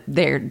know, that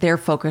their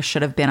focus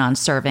should have been on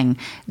serving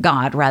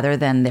God rather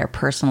than their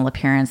personal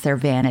appearance, their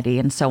vanity,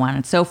 and so on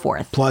and so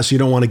forth. Plus, you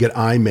don't want to get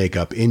eye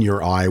makeup in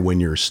your eye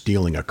when you're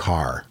stealing a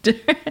car.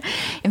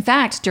 In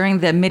fact, during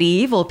the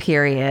medieval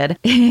period,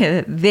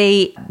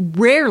 they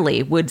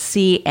rarely would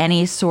see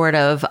any sort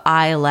of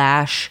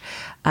eyelash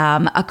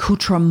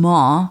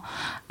accoutrement.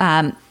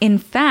 In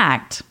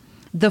fact,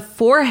 the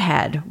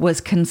forehead was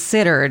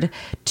considered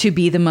to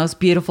be the most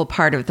beautiful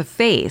part of the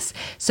face.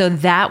 So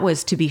that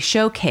was to be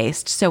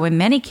showcased. So in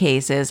many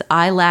cases,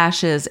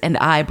 eyelashes and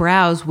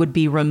eyebrows would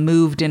be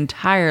removed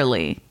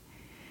entirely,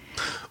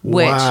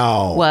 which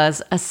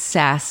was a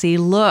sassy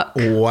look.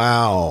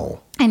 Wow.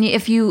 And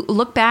if you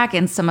look back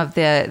in some of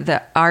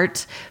the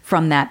art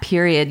from that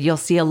period, you'll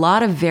see a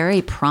lot of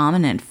very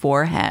prominent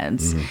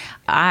foreheads.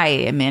 I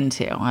am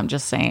into, I'm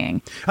just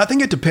saying. I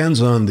think it depends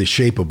on the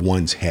shape of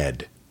one's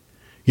head.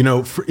 You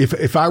know,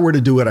 if I were to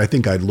do it, I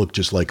think I'd look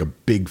just like a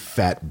big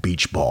fat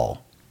beach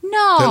ball.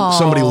 No. That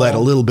somebody let a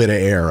little bit of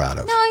air out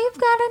of. No, you've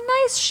got a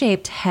nice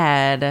shaped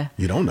head.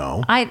 You don't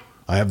know. I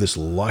have this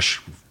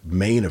lush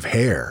mane of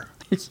hair.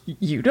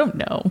 You don't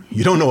know.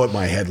 You don't know what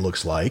my head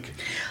looks like.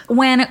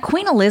 When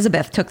Queen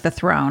Elizabeth took the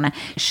throne,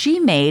 she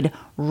made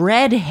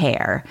red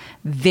hair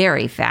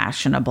very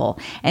fashionable,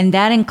 and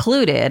that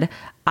included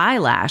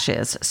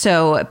eyelashes.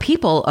 So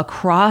people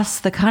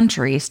across the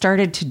country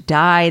started to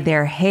dye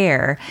their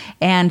hair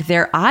and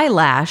their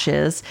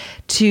eyelashes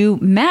to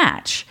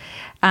match.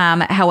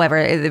 However,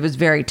 it was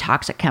very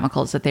toxic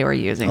chemicals that they were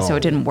using, so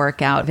it didn't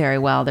work out very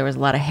well. There was a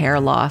lot of hair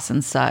loss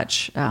and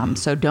such.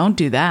 So don't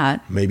do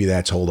that. Maybe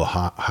that's how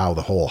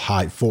the whole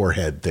high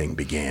forehead thing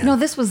began. No,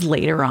 this was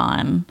later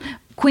on.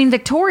 Queen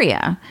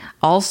Victoria,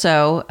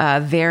 also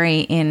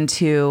very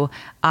into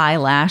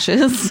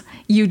eyelashes.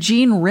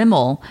 Eugene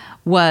Rimmel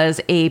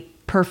was a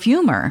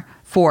perfumer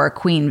for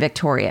Queen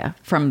Victoria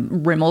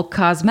from Rimmel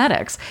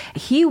Cosmetics.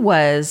 He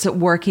was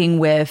working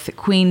with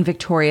Queen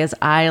Victoria's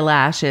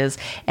eyelashes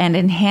and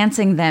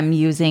enhancing them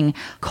using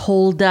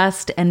coal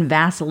dust and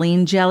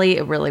Vaseline jelly.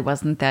 It really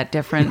wasn't that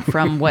different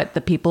from what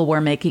the people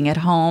were making at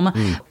home.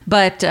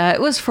 But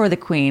it was for the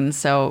Queen,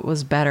 so it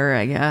was better,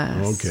 I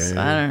guess. Okay.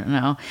 I don't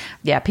know.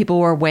 Yeah, people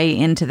were way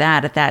into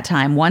that at that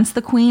time. Once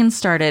the Queen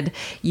started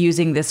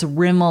using this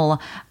Rimmel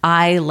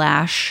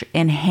eyelash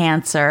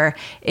enhancer,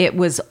 it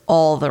was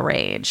all the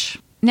rage.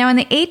 Now, in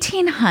the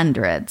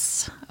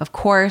 1800s, of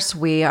course,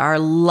 we are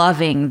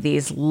loving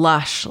these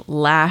lush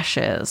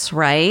lashes,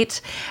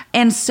 right?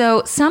 And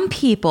so some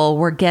people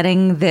were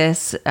getting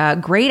this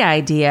great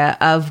idea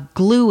of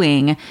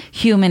gluing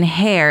human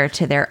hair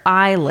to their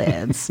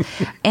eyelids.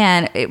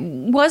 And it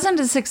wasn't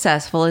as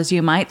successful as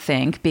you might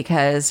think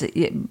because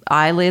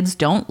eyelids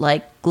don't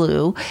like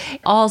glue.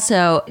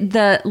 Also,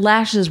 the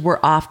lashes were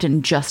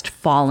often just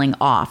falling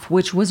off,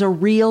 which was a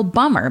real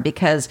bummer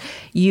because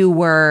you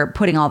were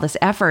putting all this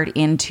effort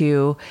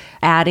into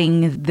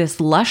adding this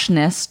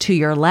lushness to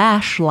your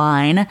lash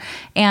line,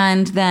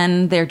 and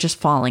then they're just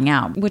falling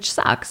out, which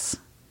sucks.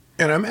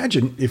 And I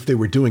imagine if they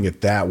were doing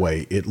it that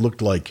way, it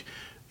looked like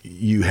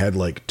you had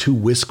like 2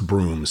 whisk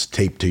brooms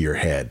taped to your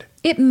head.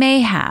 It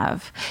may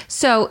have.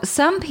 So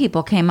some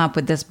people came up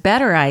with this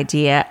better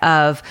idea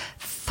of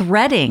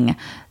threading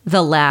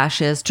the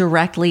lashes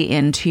directly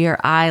into your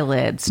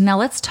eyelids. Now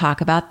let's talk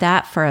about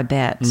that for a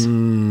bit.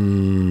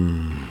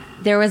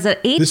 There was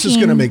This is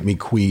going to make me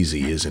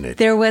queasy, isn't it?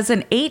 There was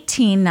an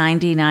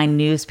 1899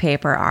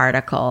 newspaper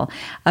article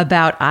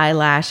about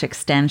eyelash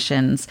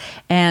extensions,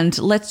 and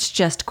let's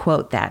just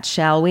quote that,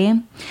 shall we?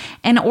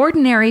 An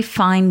ordinary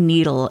fine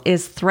needle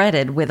is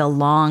threaded with a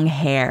long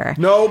hair.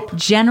 Nope.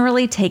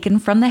 Generally taken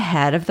from the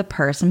head of the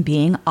person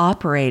being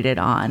operated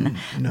on.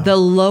 No. The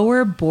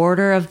lower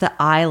border of the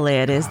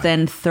eyelid is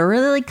then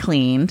thoroughly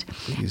cleaned.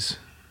 Please.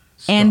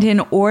 And in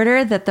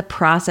order that the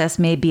process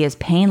may be as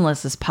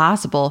painless as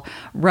possible,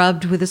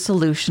 rubbed with a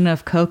solution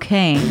of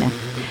cocaine.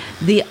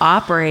 The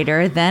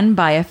operator then,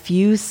 by a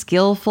few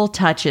skillful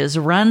touches,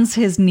 runs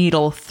his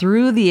needle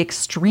through the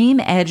extreme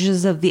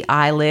edges of the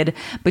eyelid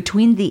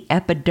between the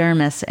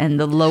epidermis and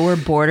the lower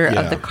border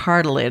of the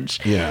cartilage.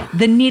 Yeah.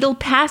 The needle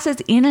passes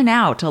in and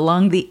out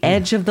along the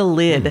edge of the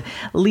lid,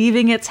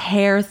 leaving its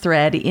hair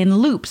thread in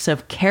loops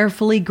of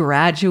carefully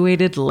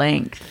graduated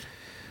length.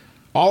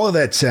 All of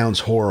that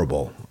sounds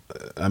horrible.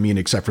 I mean,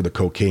 except for the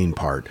cocaine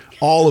part.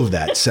 All of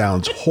that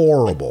sounds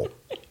horrible.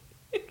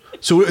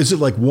 So is it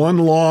like one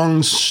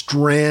long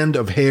strand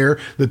of hair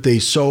that they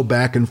sew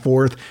back and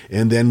forth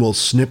and then will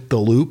snip the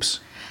loops?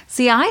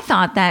 See, I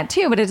thought that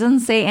too, but it doesn't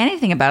say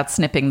anything about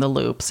snipping the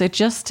loops. It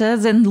just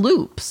says in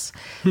loops.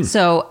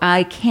 So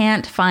I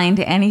can't find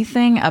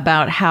anything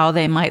about how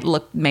they might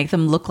make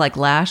them look like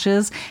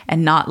lashes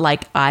and not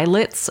like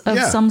eyelets of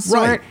some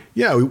sort. Right.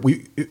 Yeah,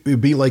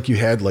 it'd be like you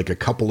had like a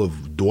couple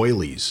of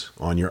doilies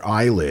on your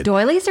eyelid.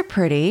 Doilies are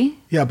pretty.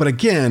 Yeah, but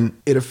again,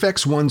 it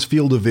affects one's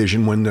field of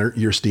vision when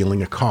you're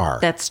stealing a car.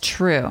 That's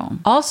true.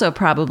 Also,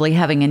 probably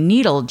having a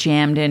needle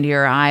jammed into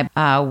your eye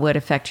would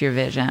affect your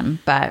vision,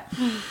 but...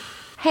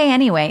 Hey,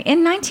 anyway,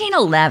 in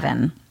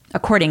 1911,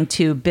 according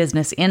to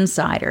Business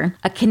Insider,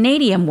 a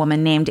Canadian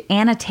woman named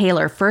Anna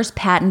Taylor first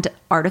patented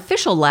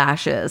artificial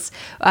lashes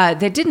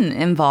that didn't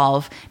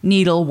involve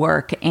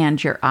needlework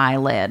and your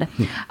eyelid.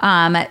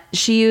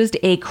 She used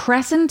a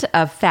crescent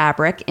of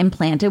fabric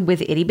implanted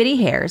with itty-bitty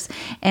hairs.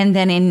 And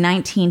then in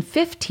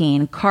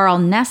 1915, Carl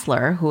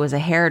Nessler, who was a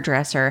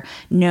hairdresser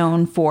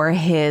known for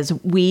his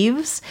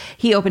weaves,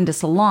 he opened a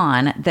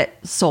salon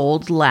that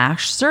sold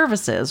lash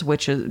services,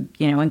 which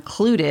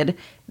included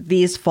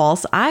these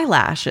false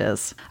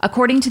eyelashes.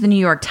 According to the New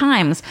York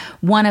Times,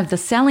 one of the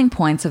selling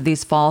points of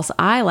these false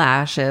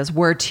eyelashes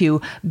were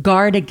to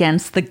guard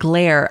against the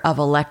glare of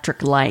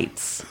electric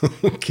lights.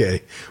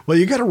 Okay. Well,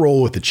 you got to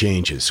roll with the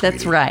changes, sweetie.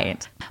 That's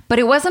right. But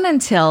it wasn't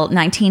until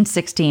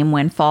 1916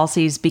 when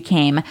falsies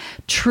became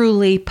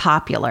truly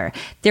popular.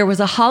 There was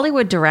a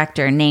Hollywood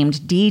director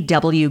named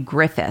D.W.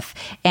 Griffith,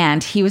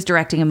 and he was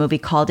directing a movie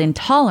called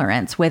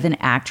Intolerance with an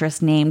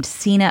actress named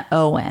Sina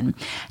Owen.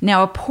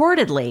 Now,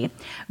 reportedly,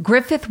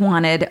 Griffith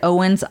wanted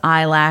Owen's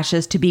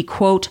eyelashes to be,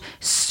 quote,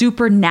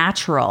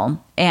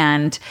 supernatural.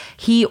 And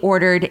he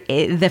ordered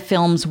the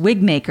film's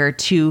wig maker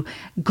to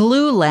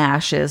glue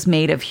lashes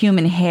made of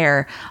human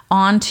hair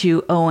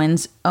onto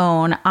Owen's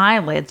own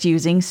eyelids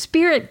using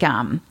spirit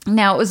gum.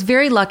 Now, it was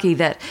very lucky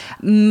that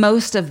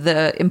most of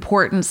the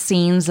important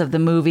scenes of the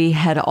movie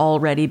had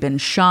already been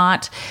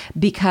shot,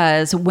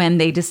 because when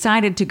they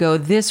decided to go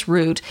this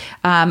route,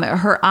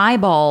 her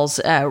eyeballs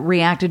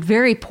reacted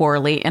very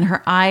poorly and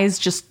her eyes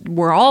just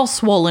were all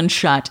swollen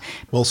shut.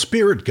 Well,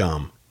 spirit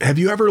gum. Have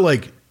you ever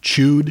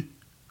chewed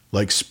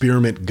like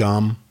spearmint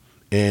gum,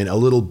 and a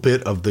little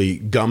bit of the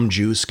gum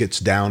juice gets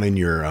down in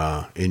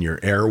your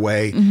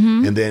airway,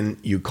 and then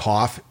you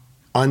cough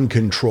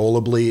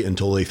uncontrollably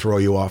until they throw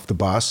you off the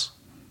bus?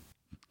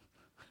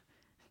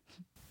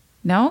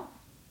 No?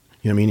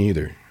 Yeah, me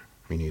neither.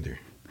 Me neither.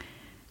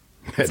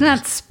 It's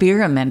not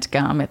spearmint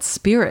gum, it's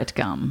spirit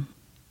gum.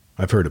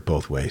 I've heard it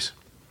both ways.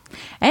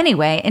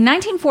 Anyway, in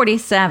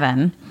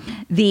 1947,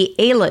 the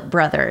Eyelids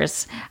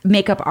brothers,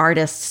 makeup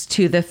artists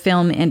to the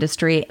film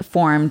industry,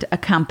 formed a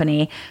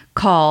company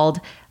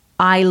called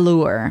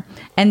Eyelids.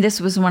 And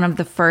this was one of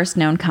the first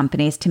known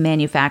companies to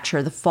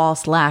manufacture the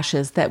false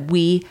lashes that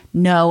we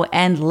know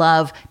and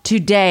love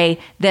today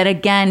that,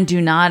 again, do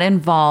not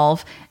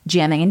involve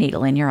jamming a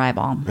needle in your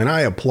eyeball. And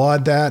I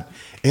applaud that.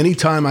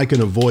 Anytime I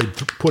can avoid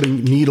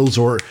putting needles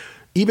or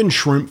even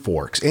shrimp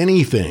forks,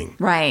 anything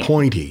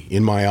pointy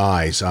in my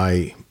eyes,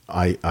 I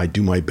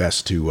do my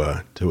best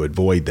to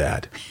avoid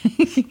that.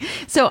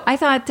 So I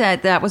thought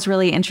that was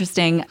really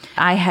interesting.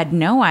 I had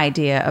no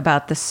idea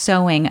about the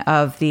sewing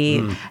of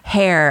the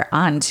hair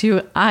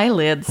onto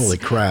eyelids. Holy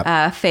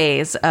crap.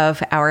 Phase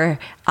of our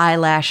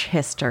eyelash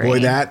history. Boy,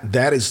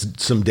 that is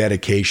some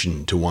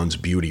dedication to one's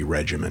beauty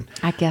regimen.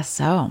 I guess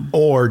so.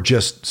 Or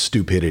just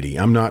stupidity.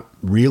 I'm not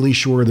really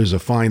sure. There's a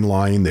fine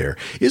line there.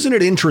 Isn't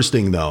it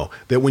interesting, though,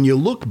 that when you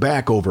look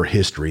back over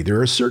history,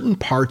 there are certain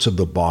parts of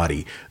the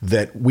body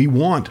that we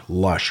want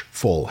lush,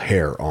 full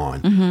hair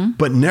on,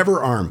 but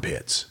never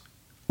armpits?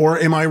 Or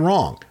am I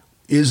wrong?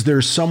 Is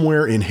there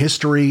somewhere in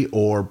history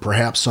or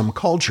perhaps some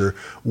culture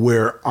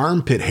where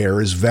armpit hair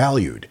is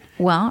valued?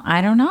 Well,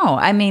 I don't know.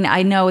 I mean,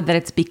 I know that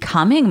it's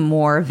becoming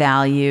more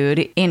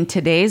valued in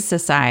today's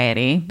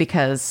society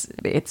because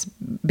it's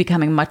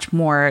becoming much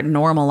more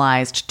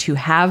normalized to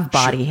have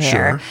body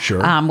hair,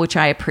 which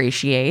I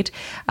appreciate.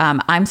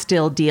 I'm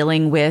still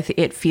dealing with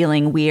it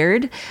feeling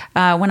weird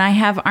when I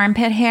have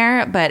armpit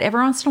hair, but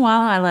every once in a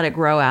while I let it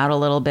grow out a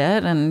little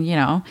bit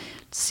and,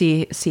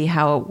 see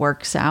how it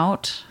works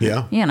out.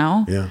 Yeah.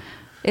 Yeah.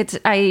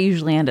 I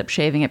usually end up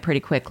shaving it pretty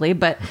quickly,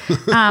 but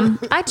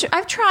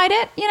I've tried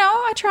it.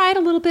 I try it a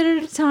little bit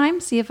at a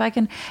time. See if I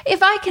can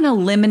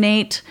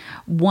eliminate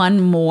one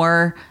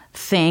more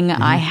thing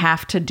I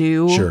have to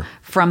do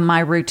from my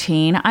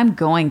routine. I'm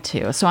going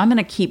to. So I'm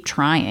going to keep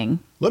trying.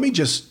 Let me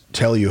just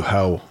tell you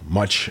how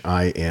much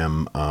I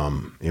am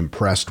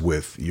impressed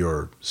with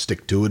your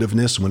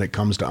stick-to-itiveness when it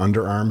comes to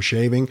underarm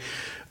shaving.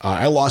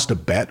 I lost a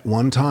bet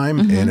one time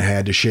and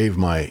had to shave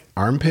my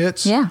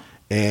armpits. Yeah.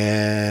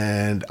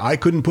 And I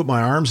couldn't put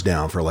my arms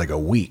down for like a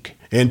week.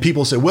 And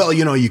people say, well,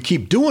 you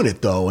keep doing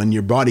it though, and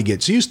your body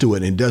gets used to it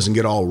and it doesn't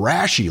get all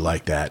rashy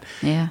like that.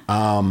 Yeah.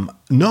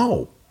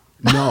 No,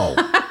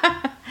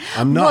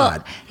 I'm not.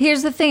 Well,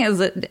 here's the thing is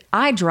that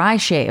I dry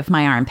shave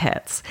my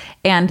armpits,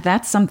 and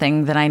that's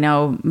something that I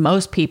know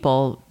most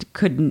people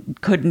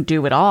couldn't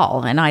do at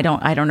all. And I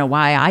don't know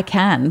why I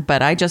can,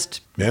 but I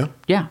just,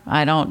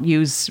 I don't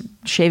use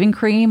shaving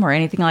cream or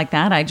anything like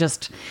that. I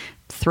just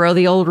throw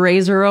the old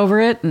razor over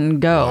it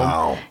and go.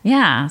 Wow.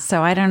 Yeah.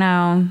 So I don't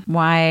know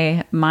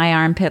why my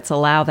armpits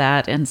allow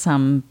that and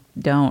some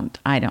don't.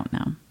 I don't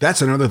know.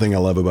 That's another thing I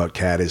love about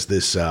Kat is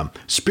this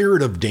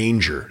spirit of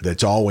danger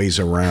that's always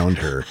around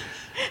her.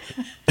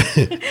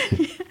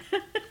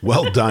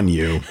 Well done,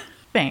 you.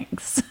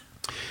 Thanks.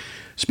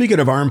 Speaking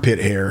of armpit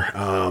hair,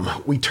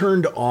 we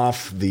turned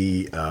off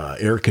the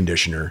air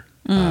conditioner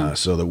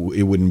so that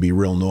it wouldn't be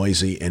real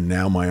noisy. And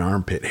now my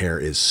armpit hair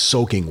is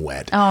soaking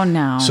wet. Oh,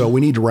 no. So we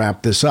need to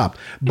wrap this up.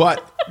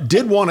 But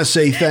did want to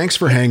say thanks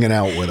for hanging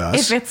out with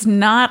us. If it's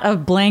not a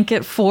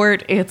blanket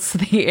fort, it's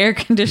the air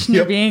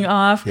conditioner being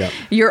off. Yep.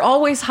 You're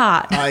always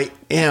hot. I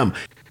am.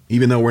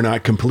 Even though we're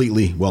not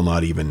completely, well,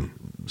 not even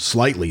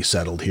slightly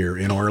settled here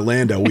in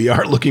Orlando. We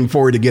are looking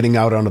forward to getting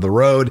out onto the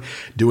road,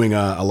 doing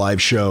a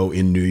live show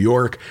in New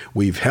York.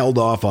 We've held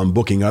off on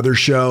booking other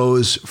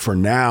shows for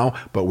now,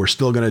 but we're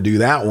still going to do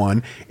that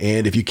one.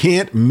 And if you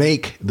can't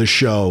make the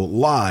show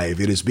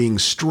live, it is being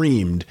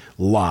streamed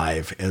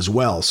live as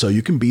well. So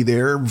you can be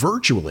there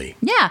virtually.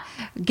 Yeah.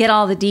 Get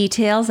all the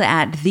details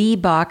at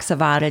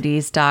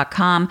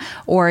theboxofoddities.com,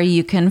 or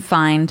you can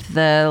find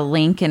the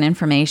link and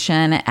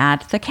information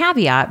at the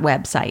Caveat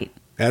website.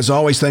 As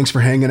always, thanks for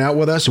hanging out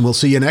with us, and we'll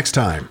see you next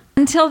time.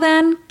 Until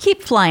then,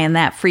 keep flying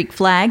that freak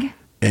flag.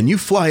 And you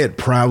fly it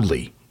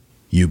proudly,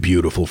 you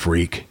beautiful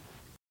freak.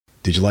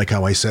 Did you like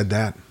how I said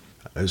that?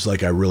 It was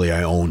like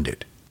I owned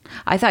it.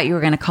 I thought you were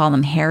going to call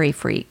them hairy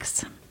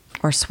freaks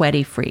or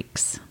sweaty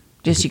freaks.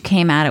 Just you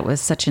came at it with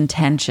such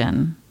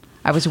intention.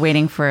 I was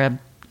waiting for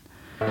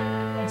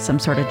some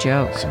sort of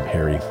joke. Some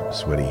hairy,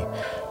 sweaty.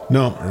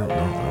 No,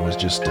 I was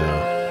just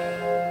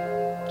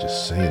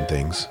saying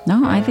things.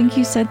 No, I think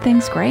you said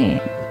things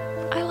great.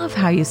 I love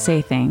how you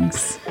say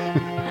things.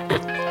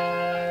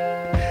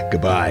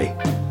 Goodbye.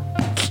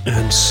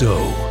 And so,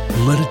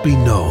 let it be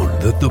known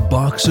that the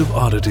Box of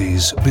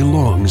Oddities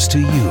belongs to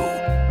you,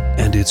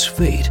 and its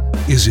fate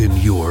is in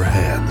your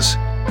hands.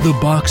 The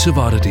Box of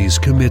Oddities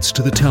commits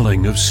to the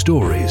telling of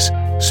stories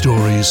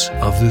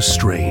of the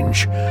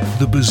strange,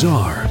 the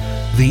bizarre,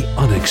 the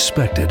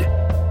unexpected.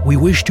 We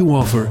wish to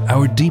offer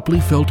our deeply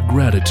felt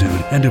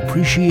gratitude and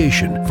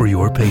appreciation for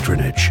your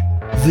patronage.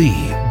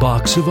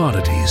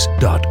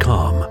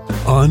 theboxofoddities.com,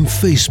 on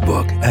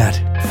Facebook at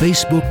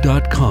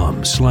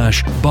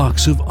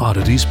facebook.com/Box of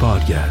Oddities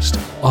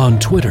Podcast, on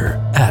Twitter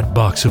at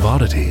Box of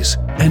Oddities,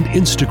 and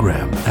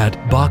Instagram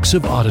at Box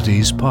of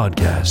Oddities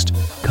Podcast.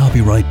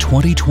 Copyright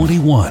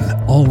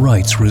 2021, all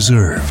rights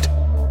reserved.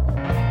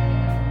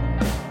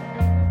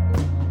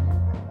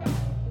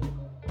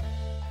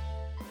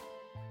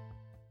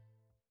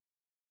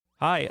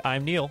 Hi,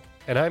 I'm Neil.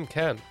 And I'm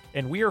Ken.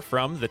 And we are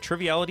from the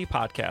Triviality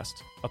Podcast,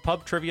 a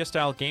pub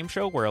trivia-style game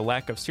show where a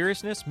lack of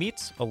seriousness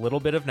meets a little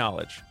bit of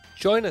knowledge.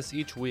 Join us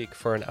each week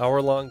for an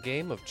hour-long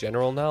game of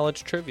general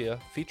knowledge trivia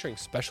featuring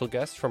special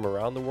guests from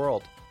around the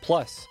world,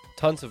 plus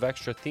tons of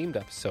extra themed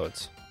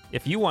episodes.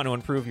 If you want to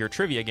improve your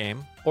trivia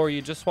game, or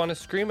you just want to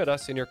scream at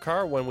us in your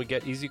car when we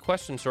get easy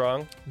questions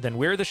wrong, then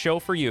we're the show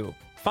for you.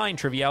 Find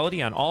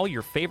Triviality on all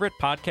your favorite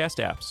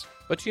podcast apps.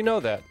 But you know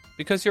that,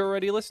 because you're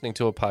already listening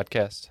to a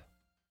podcast.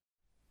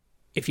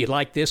 If you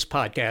like this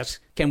podcast,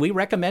 can we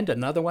recommend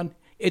another one?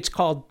 It's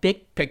called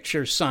Big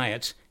Picture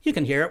Science. You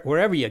can hear it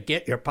wherever you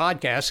get your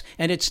podcasts,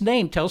 and its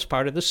name tells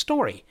part of the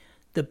story.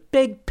 The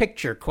big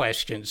picture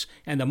questions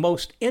and the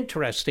most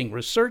interesting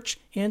research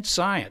in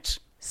science.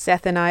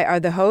 Seth and I are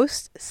the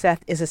hosts.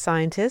 Seth is a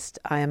scientist.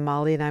 I am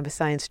Molly, and I'm a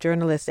science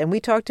journalist. And we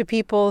talk to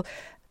people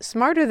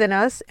smarter than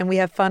us, and we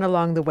have fun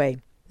along the way.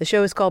 The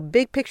show is called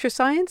Big Picture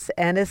Science,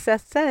 and as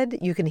Seth said,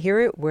 you can hear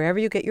it wherever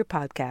you get your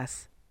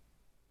podcasts.